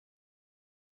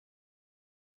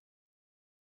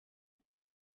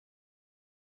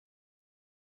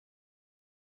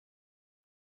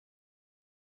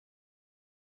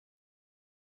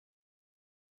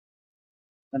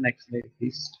 The next slide,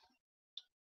 please.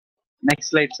 Next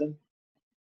slide, sir.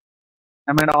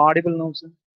 Am I audible now, sir?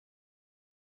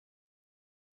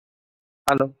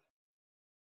 Hello,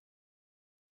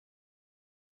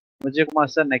 Vijay Kumar,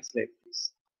 sir. Next slide,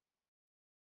 please.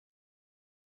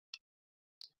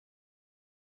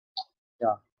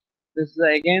 Yeah. This is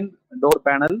again door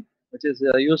panel, which is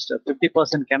used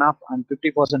 50% canaf and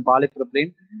 50%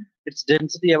 polypropylene. Its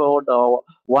density about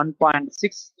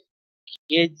 1.6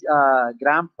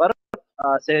 gram per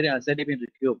centimeter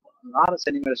cube or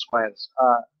centimeter squares.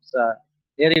 It's,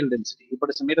 aerial density. If it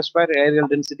is a meter square aerial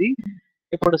density,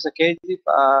 if it is a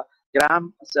kg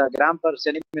gram per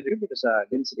centimeter cube, it is a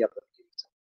density of the kg.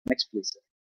 Next, please.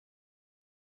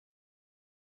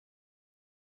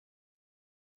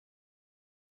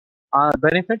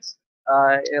 Benefits,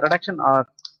 reduction,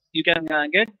 you can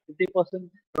get 50%,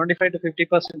 25 to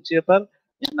 50% cheaper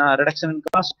in reduction in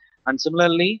cost, and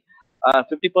similarly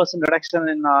 50% reduction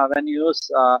in when you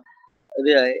use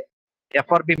the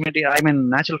FRP material, I mean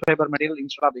natural fiber material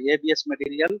instead of ABS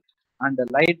material, and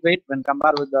lightweight when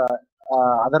compared with the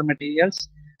other materials,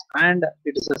 and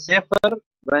it is safer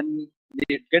when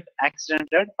it get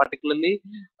accidented, particularly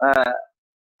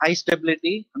high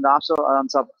stability, and also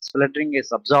splattering is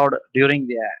observed during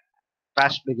the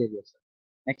fast behavior.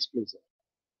 Next, please.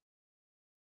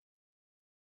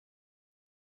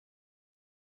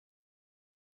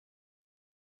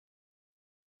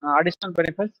 Additional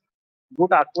benefits: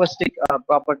 good acoustic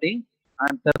property,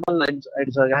 and thermal.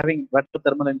 It's having better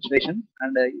thermal insulation,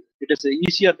 and it is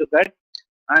easier to cut,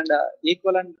 and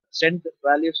equivalent strength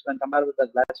values when compared with the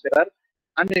glass fiber,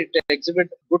 and it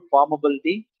exhibits good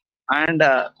formability, and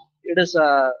it is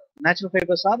natural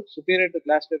fibers are superior to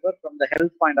glass fiber from the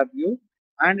health point of view,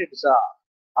 and it is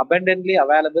abundantly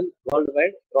available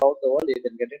worldwide. Throughout the world you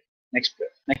can get it.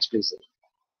 Next, please, sir.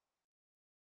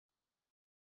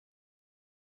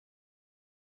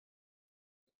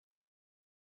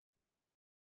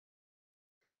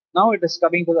 Now it is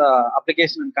coming to the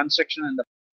application and construction and the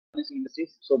furnishing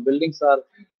industries. So building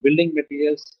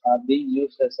materials are being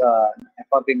used as a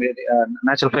FRP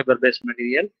natural fiber based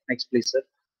material. Next, please, sir.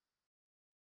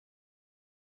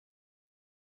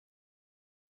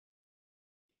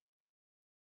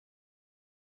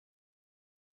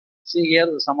 See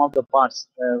here some of the parts.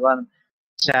 One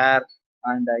chair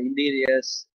and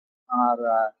interiors,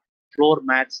 or floor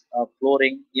mats,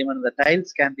 flooring, even the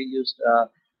tiles can be used,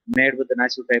 made with the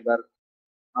natural fiber,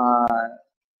 uh,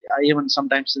 even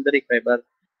sometimes synthetic fiber.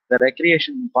 The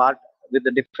recreation part with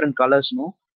the different colors,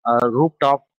 no,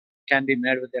 rooftop can be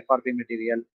made with FRP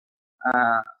material.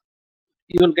 Uh,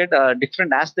 you will get a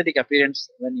different aesthetic appearance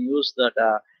when you use that,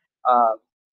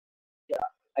 yeah,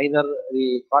 either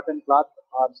the cotton cloth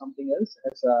or something else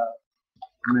as a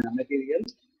material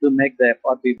to make the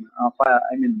FRP,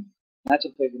 I mean,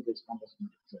 natural fiber based composite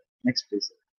material. Next,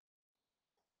 please.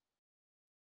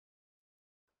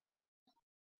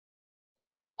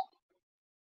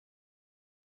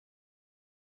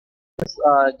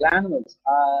 Granules,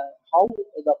 how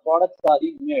the products are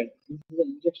being made. This is an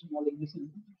injection molding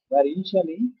machine where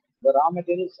initially the raw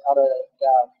materials are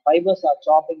fibers are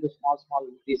chopped into small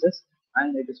pieces,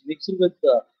 and it is mixed with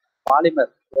polymer,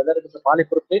 whether it is a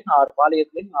polypropylene or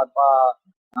polyethylene or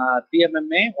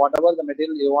PMMA, whatever the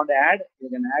material you want to add, you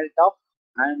can add it up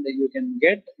and you can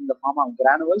get in the form of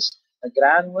granules. The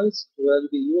granules will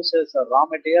be used as a raw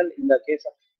material in the case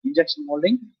of injection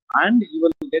molding, and you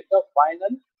will get the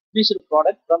final finished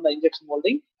product from the injection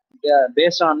molding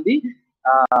based on the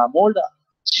mold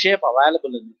shape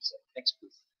available in it. Next,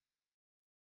 please.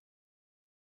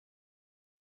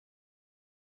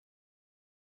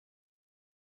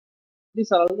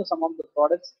 These are also some of the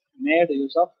products made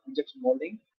use of injection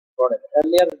molding product.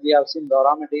 Earlier we have seen the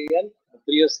raw material, the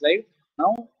previous slide.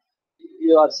 Now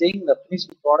you are seeing the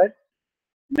finished product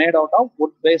made out of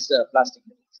wood-based plastic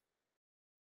materials.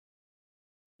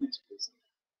 Next, please.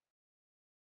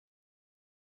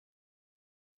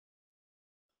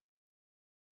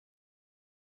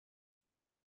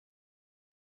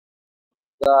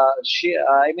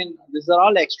 I mean, these are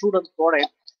all extruded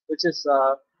product, which is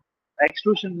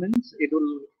extrusion means it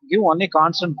will give only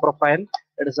constant profile.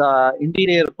 It is a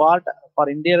interior part. For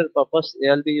interior purpose, they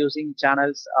will be using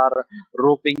channels or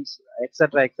ropings,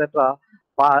 etc., etc.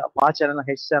 Par channel,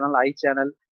 H channel, I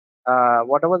channel,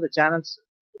 whatever the channels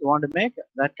you want to make,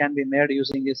 that can be made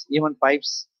using this. Even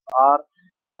pipes or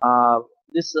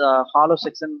this hollow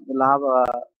section will have.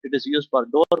 It is used for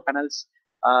door panels,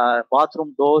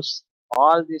 bathroom doors.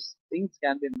 All these things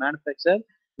can be manufactured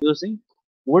using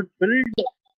wood-filled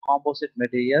composite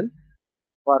material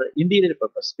for interior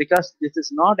purpose, because this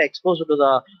is not exposed to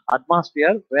the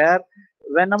atmosphere, where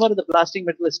whenever the plastic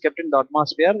metal is kept in the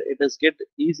atmosphere, it is get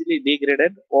easily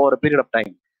degraded over a period of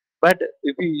time. But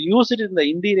if you use it in the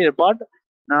interior part,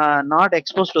 not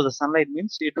exposed to the sunlight,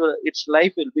 means its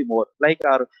life will be more. Like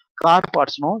our car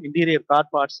parts, no, interior car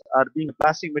parts are being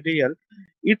plastic material,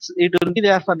 it will be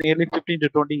there for nearly 15 to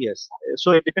 20 years.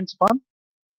 So it depends upon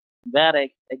where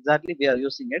exactly we are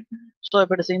using it. So if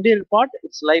it is interior part,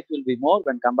 its life will be more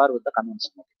when compared with the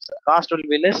conventional. Cost will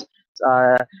be less,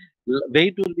 uh,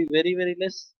 weight will be very, very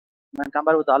less when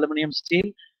compared with aluminum,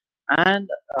 steel, and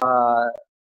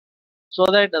so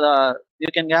that you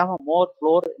can have a more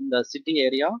floor in the city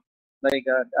area, like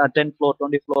 10 floor,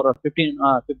 20 floor, or 15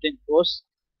 floors.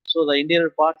 So the interior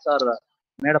parts are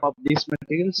made up of these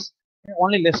materials.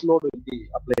 Only less load will be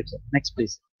applied. Sir. Next,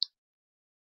 please.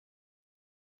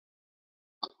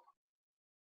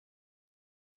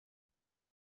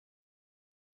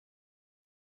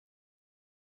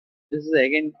 This is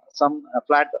again some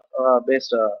flat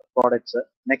based products.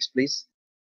 Next, please.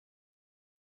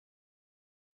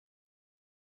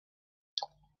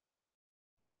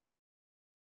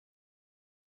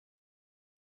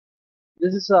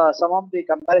 This is some of the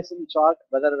comparison chart,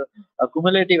 whether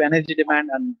cumulative energy demand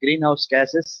and greenhouse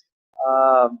gases.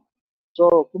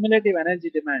 So cumulative energy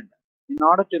demand, in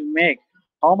order to make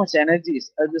how much energy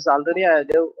is, this already I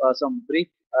gave some brief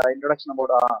introduction about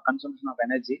consumption of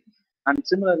energy, and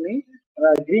similarly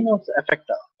greenhouse effect.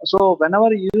 So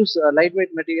whenever you use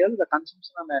lightweight material, the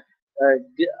consumption of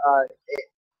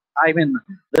I mean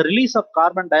the release of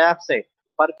carbon dioxide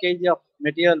per kg of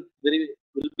material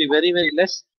will be very, very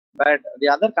less, but the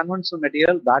other conventional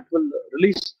material that will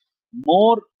release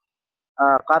more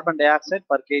carbon dioxide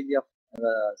per kg of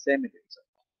same material.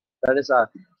 That is a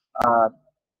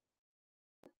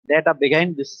data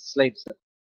behind this slide, sir.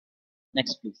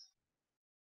 Next, please.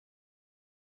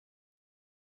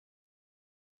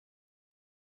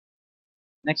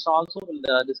 Next, also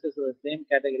we'll discuss the same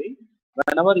category.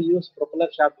 Whenever you use propeller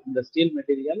shaft in the steel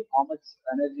material, how much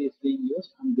energy is being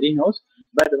used on greenhouse.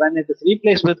 But when it is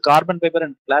replaced with carbon fiber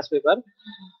and glass fiber,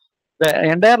 the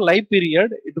entire life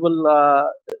period, it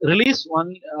will release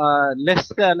one less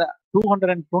than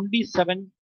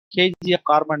 227 kg of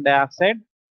carbon dioxide,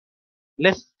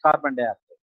 less carbon dioxide.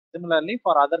 Similarly,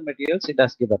 for other materials, it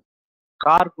has given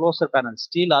car closure panel,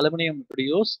 steel, aluminum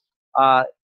produce.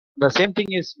 The same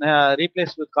thing is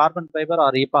replaced with carbon fiber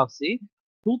or epoxy.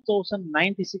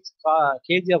 2096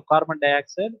 kg of carbon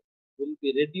dioxide will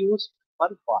be reduced per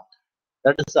part.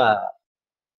 That is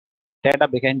data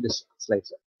behind this slide,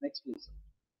 sir. Next, please.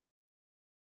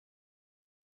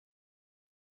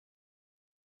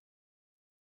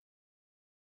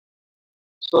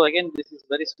 So again, this is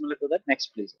very similar to that. Next,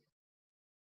 please.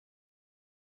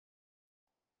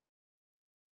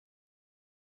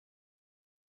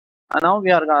 And now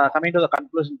we are coming to the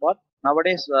conclusion part.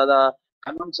 Nowadays, the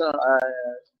conventional,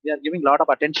 we are giving a lot of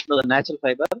attention to the natural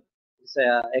fiber. It's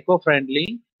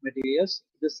eco-friendly materials.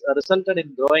 This resulted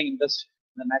in growing interest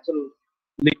in the natural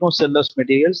lignocellulose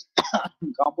materials,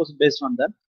 composite based on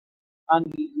them. And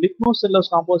lignocellulose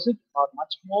composite are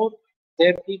much more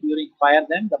safety during fire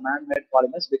than the man-made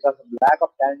polymers because of lack of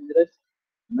dangerous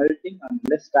melting and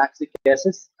less toxic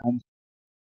gases and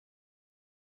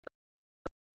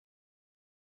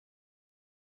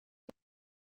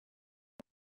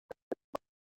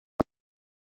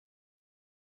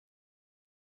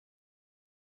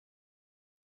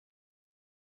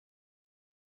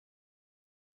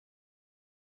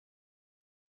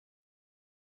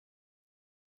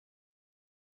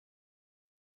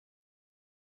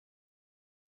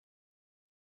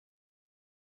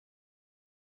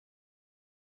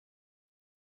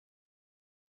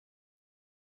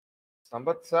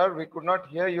Sampath sir, we could not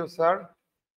hear you, sir.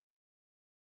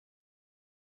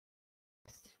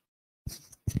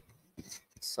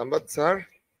 Sampath sir.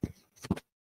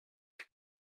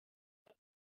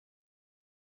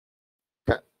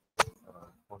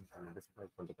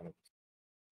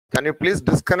 Can you please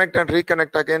disconnect and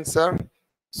reconnect again, sir?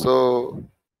 So,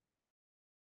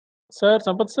 Sir,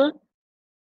 Sampath sir?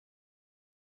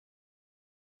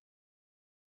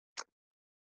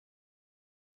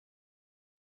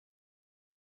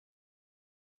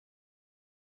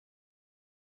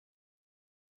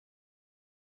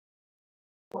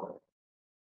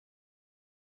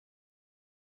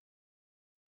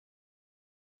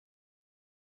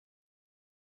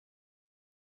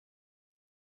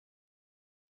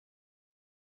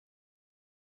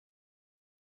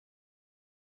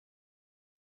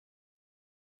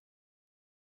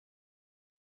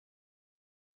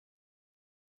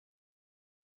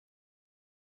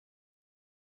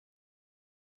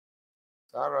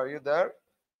 sir, are you there?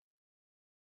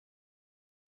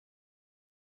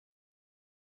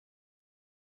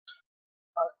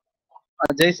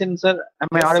 Jason sir, am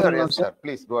I Yes, audible sir. now, Yes, sir? sir.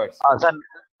 Please go ahead, sir.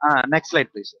 Sir, next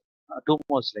slide, please. Two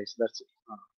more slides. That's it.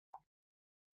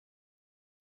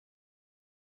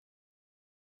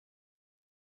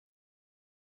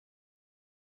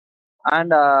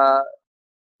 And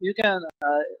you can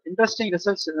interesting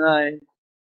results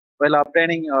while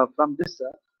obtaining from this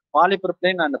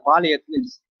polypropylene and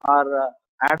polyethylenes are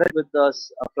added with the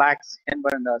flax, hemp,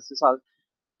 and sisal.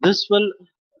 This will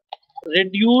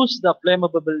reduce the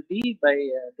flammability by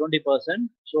 20%.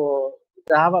 So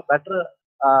they have a better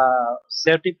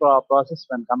safety process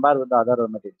when compared with the other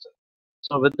materials.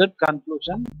 So with that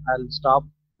conclusion, I'll stop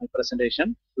my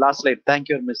presentation. Last slide. Thank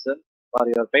you, Mr. for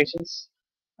your patience.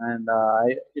 And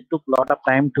it took a lot of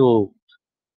time to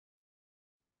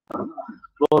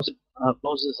close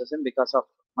the session because of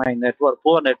my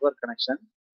poor network connection.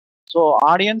 So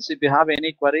audience, if you have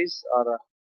any queries or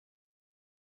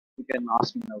you can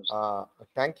ask me now.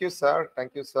 Thank you, sir.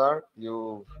 Thank you, sir.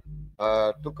 You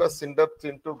took us in depth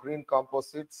into green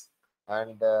composites,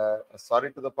 and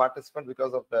sorry to the participant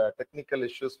because of the technical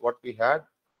issues what we had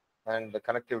and the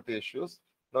connectivity issues.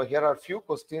 Now here are a few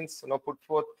questions put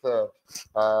forth by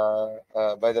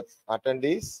the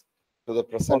attendees to the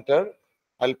presenter.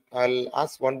 I'll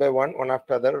ask one by one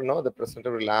after other. The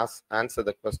presenter will answer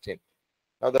the question.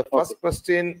 Now the first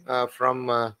question from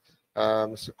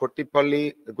Mr.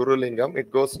 Kottipalli Gurulingam,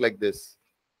 it goes like this.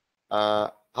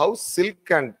 How silk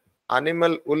and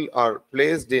animal wool are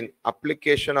placed in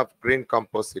application of green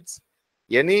composites?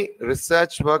 Any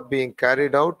research work being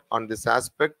carried out on this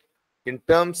aspect in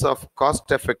terms of cost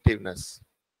effectiveness?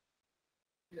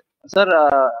 Sir,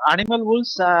 animal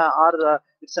wools are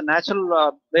it's a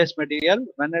natural based material.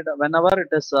 Whenever it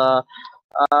is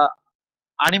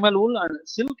animal wool, and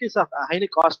silk is a highly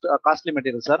costly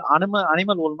material, sir.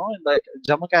 Animal wool, no, in the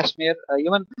Jammu Kashmir,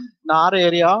 even in our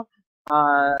area,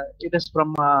 it is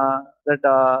from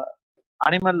that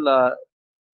animal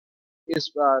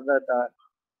is that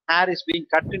hair is being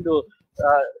cut into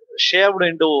shaved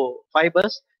into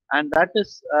fibers, and that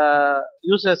is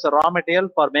used as a raw material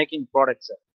for making products,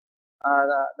 sir.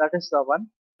 That is the one.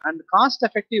 And cost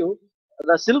effective,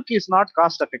 the silk is not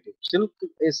cost effective. Silk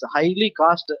is highly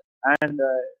cost, and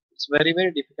it's very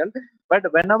difficult.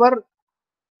 But whenever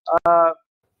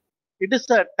it is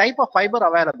a type of fiber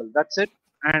available, that's it.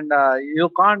 And you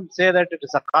can't say that it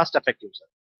is a cost effective,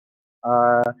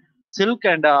 sir. Silk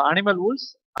and animal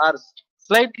wools are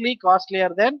slightly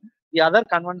costlier than the other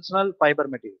conventional fiber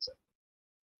materials, sir.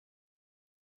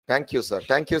 Thank you, sir.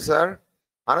 Thank you, sir.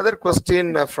 Another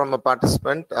question from a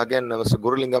participant, again, Mr.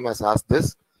 Gurulingam has asked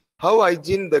this. How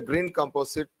hygiene the green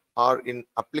composite are in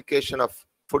application of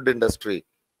food industry?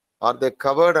 Are they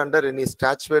covered under any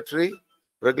statutory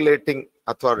regulating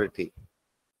authority?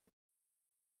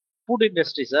 Food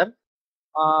industry, sir.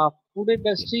 Food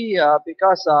industry,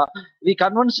 because the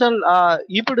conventional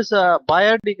EPID is a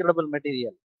biodegradable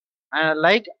material,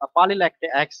 like a polylactic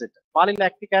acid.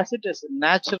 Polylactic acid is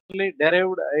naturally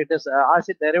derived. It is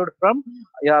acid derived from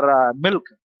your milk,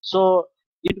 so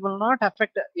it will not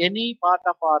affect any part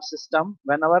of our system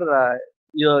whenever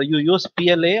you use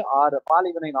PLA or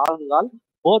polyvinyl alcohol.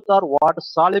 Both are water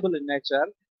soluble in nature.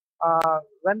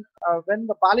 When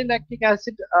the polylactic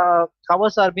acid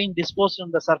covers are being disposed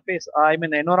on the surface,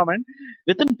 environment,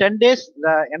 within 10 days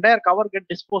the entire cover get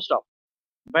disposed of.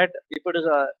 But if it is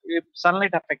if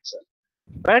sunlight affects it,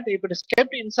 but if it is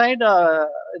kept inside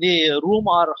the room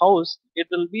or house, it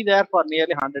will be there for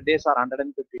nearly 100 days or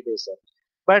 150 days, sir.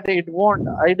 But it won't.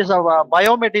 It is a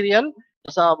biomaterial.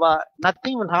 So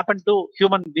nothing will happen to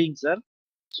human beings, sir.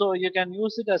 So you can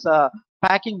use it as a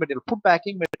packing material, food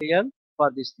packing material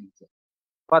for these things. Sir.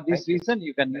 For this Thank you. reason,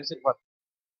 you can use it for.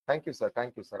 Thank you, sir.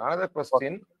 Thank you, sir. Another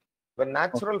question. When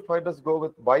natural fibers go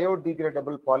with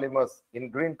biodegradable polymers in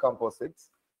green composites,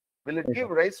 will it give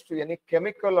rise to any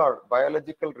chemical or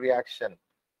biological reaction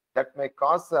that may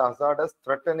cause a hazardous,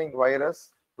 threatening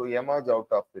virus to emerge out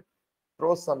of it?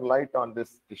 Throw some light on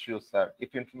this issue, sir,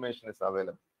 if information is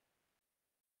available.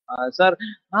 Sir,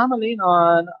 normally,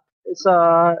 it's,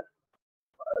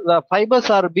 the fibers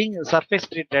are being surface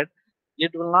treated.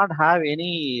 It will not have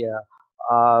any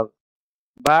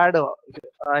bad,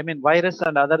 virus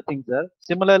and other things, sir.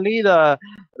 Similarly, the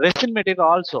resin material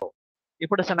also. If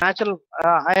it is a natural,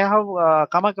 I have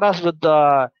come across with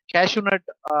the cashew nut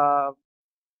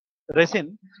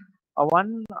resin.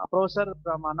 One professor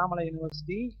from Annamalai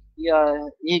University,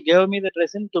 he gave me that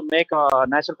resin to make a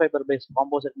natural fiber based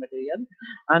composite material,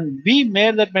 and we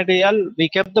made that material. We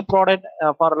kept the product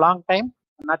for a long time.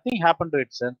 Nothing happened to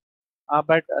it, sir.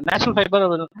 But natural fiber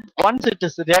will, once it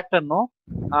is reacted, no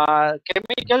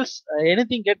chemicals,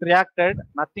 anything get reacted,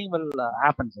 nothing will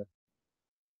happen, sir.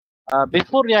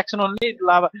 Before reaction only, it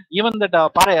will have, even that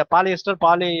polyester,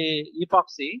 poly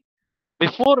epoxy,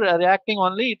 before reacting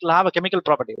only, it will have a chemical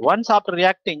property. Once after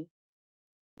reacting,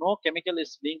 no chemical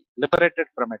is being liberated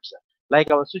from it, sir.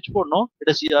 Like our switchboard, no, it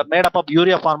is made up of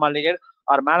urea formaldehyde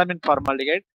or melamine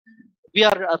formaldehyde. We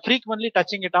are frequently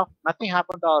touching it off. Nothing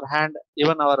happened to our hand.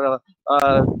 Even our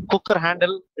cooker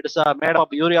handle, it is made of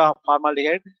urea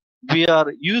formaldehyde. We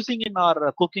are using in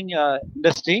our cooking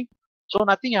industry, so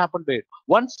nothing happened to it.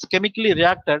 Once chemically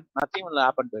reacted, nothing will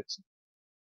happen to it, sir.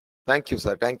 Thank you,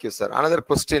 sir. Thank you, sir. Another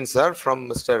question, sir, from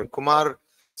Mr. Kumar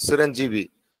Suranjivi.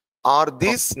 Are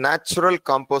these natural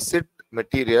composite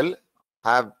material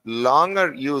have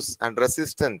longer use and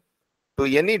resistant to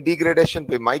any degradation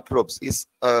by microbes? Is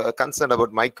concerned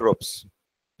about microbes.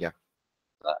 Yeah.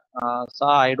 Sir,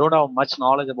 I don't have much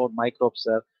knowledge about microbes,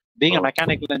 sir. Being a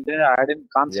mechanical engineer, I didn't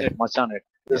concentrate much on it.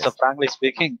 This is frankly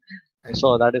speaking.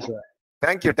 So that is.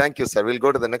 Thank you, sir. We'll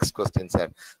go to the next question, sir.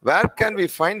 Where can we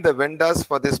find the vendors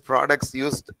for these products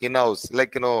used in-house?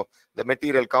 Like, the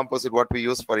material composite, what we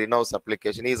use for in-house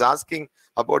application. He's asking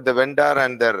about the vendor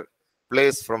and their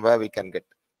place from where we can get.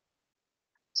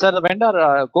 Sir, the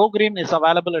vendor, Go Green is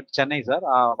available at Chennai, sir.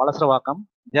 Valasravakam.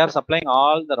 They are supplying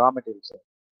all the raw materials, sir.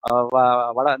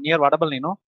 Near Vadapalli,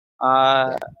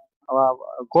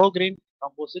 Go Green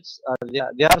composites,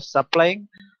 they are supplying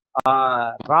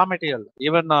raw material.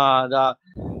 Even the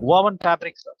woven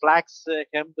fabrics, flax,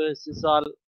 hemp, is all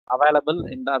available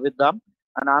with them.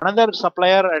 And another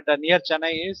supplier at near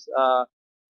Chennai is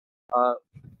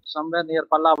somewhere near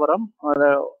Pallavaram,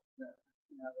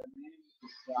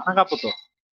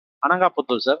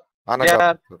 Anangaputtur, sir.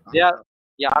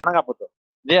 Anangaputtur.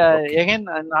 They are again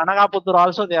in Anangaputtur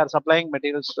also. They are supplying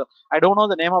materials. I don't know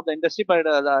the name of the industry, but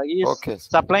he is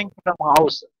supplying from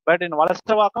house. But in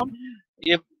Valasravakam,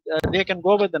 if they can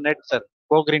go with the net, sir.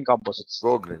 Go Green composites.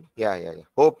 Go Green. Yeah.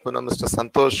 Hope Mr.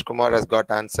 Santosh Kumar has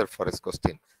got answer for his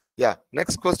question. Yeah.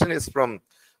 Next question is from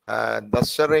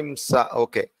Dasharim Sa.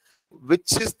 Okay.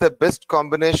 Which is the best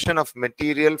combination of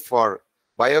material for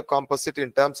biocomposite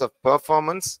in terms of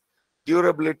performance,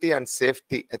 durability, and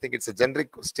safety? I think it's a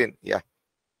generic question. Yeah.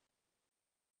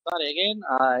 Sir, again,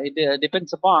 it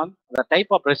depends upon the type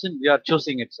of resin we are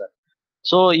choosing it, sir.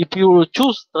 So if you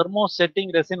choose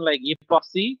thermosetting resin like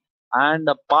epoxy and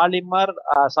polymer,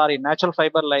 natural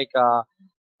fiber like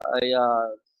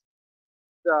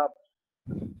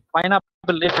pineapple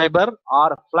leaf fiber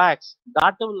or flax,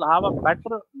 that will have a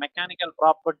better mechanical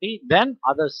property than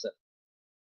others, sir.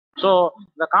 So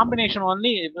the combination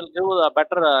only will give a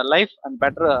better life and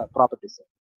better properties, sir.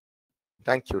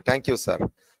 Thank you, sir.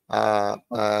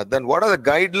 Then what are the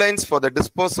guidelines for the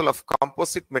disposal of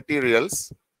composite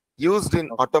materials used in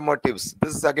automotives?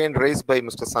 This is again raised by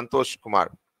Mr. Santosh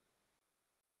Kumar.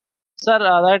 Sir,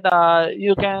 that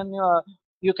you can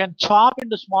chop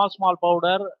into small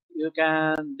powder. You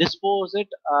can dispose it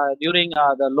during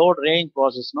the load range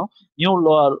process. New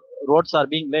roads are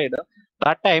being laid.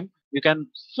 That time you can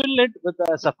fill it with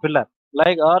as a filler.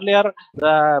 Like earlier,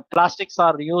 the plastics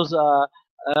are used.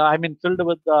 Filled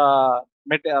with raw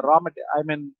material.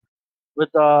 With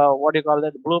what do you call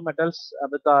that? Blue metals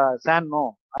with sand.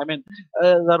 No,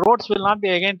 the roads will not be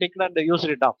again taken and used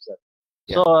it up, sir.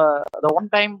 Yeah. So the one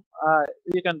time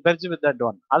you can purge with that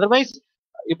one. Otherwise,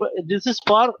 this is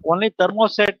for only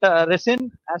thermoset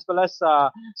resin as well as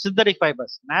synthetic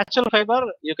fibers. Natural fiber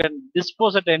you can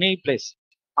dispose at any place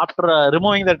after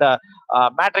removing that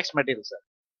matrix material, sir.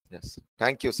 Yes.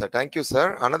 Thank you,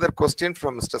 sir. Another question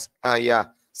from Mr.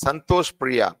 Santosh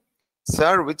Priya.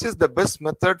 Sir, which is the best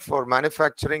method for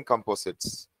manufacturing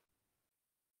composites?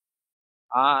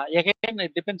 Again,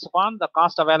 it depends upon the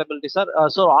cost availability, sir.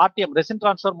 So RTM, resin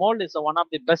transfer mold, is one of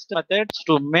the best methods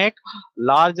to make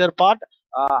larger part,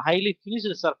 highly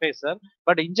finished surface, sir.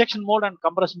 But injection mold and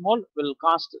compression mold will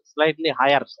cost slightly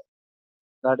higher, sir.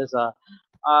 That is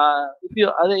if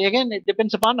you again, it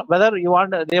depends upon whether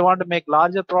they want to make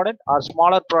larger product or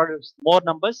smaller products, more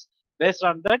numbers. Based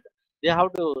on that, they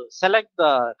have to select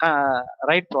the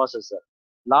right processor.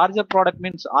 Larger product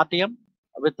means RTM,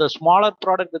 with the smaller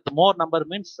product with more number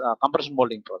means compression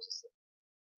molding process.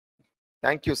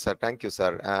 Thank you, sir. Thank you,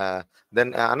 sir.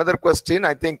 Then another question.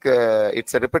 I think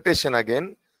it's a repetition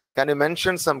again. Can you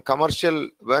mention some commercial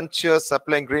ventures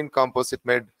supplying green composite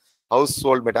made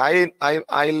household made?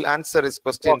 I'll answer his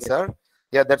question, Okay. sir.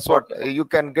 Yeah, that's what Okay. you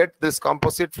can get this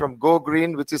composite from Go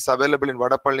Green, which is available in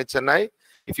Vadapalli, Chennai.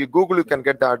 If you Google, you can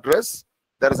get the address.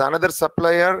 There is another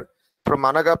supplier from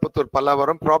Anagaputur,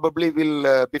 Pallavaram. Probably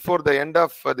will before the end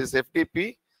of this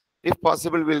FTP, if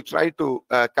possible, we'll try to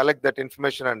collect that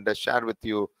information and share with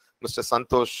you, Mr.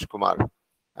 Santosh Kumar.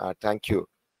 Thank you.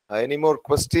 Any more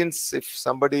questions? If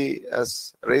somebody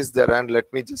has raised their hand,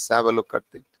 let me just have a look at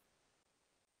it.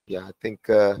 Yeah, I think,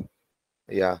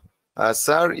 yeah.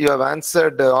 Sir, you have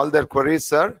answered all their queries,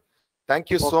 sir. Thank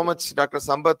you so much, Dr.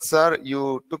 Sampath, sir.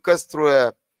 You took us through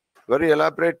a very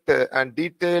elaborate and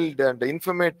detailed and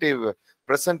informative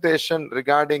presentation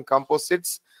regarding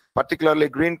composites, particularly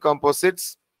green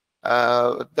composites. There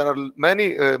are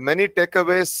many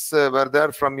takeaways were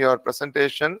there from your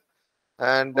presentation,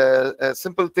 and a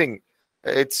simple thing,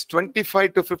 it's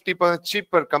 25 to 50%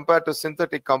 cheaper compared to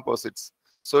synthetic composites.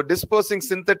 So disposing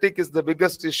synthetic is the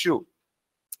biggest issue,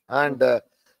 and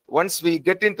once we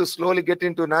slowly get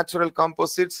into natural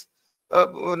composites,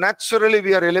 naturally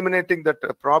we are eliminating that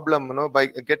problem, you know, by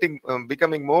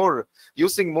becoming more,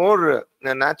 using more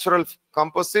natural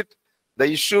composite. The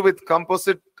issue with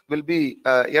composite will be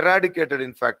eradicated,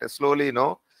 in fact, slowly, you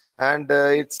know. And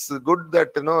it's good that,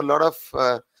 you know, a lot of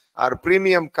our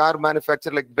premium car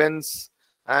manufacturers like Benz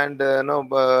and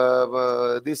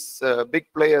these big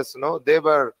players, you know, they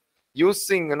were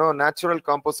using, you know, natural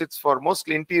composites for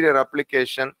mostly interior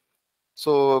application.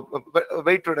 So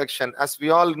weight reduction, as we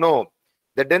all know,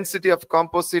 the density of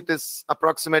composite is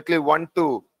approximately 1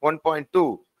 to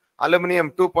 1.2,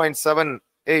 aluminum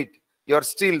 2.78, your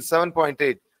steel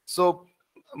 7.8. So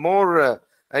more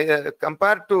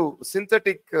compared to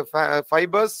synthetic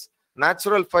fibers,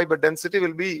 natural fiber density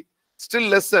will be still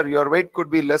lesser. Your weight could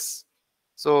be less.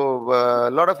 So a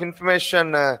lot of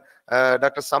information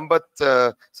Dr.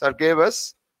 Sampath sir gave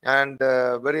us, and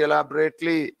very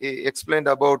elaborately explained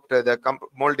about the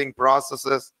molding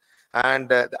processes and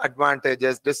the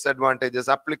advantages, disadvantages,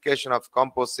 application of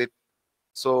composite.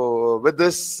 So with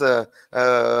this,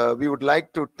 we would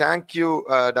like to thank you,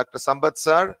 Dr. Sampath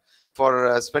sir,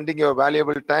 for spending your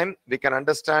valuable time. We can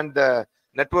understand the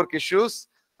network issues,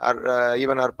 or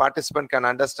even our participant can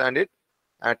understand it.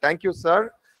 Thank you,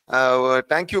 sir.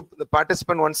 Thank you, the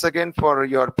participant, once again for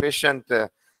your patient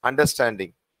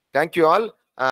understanding. Thank you all.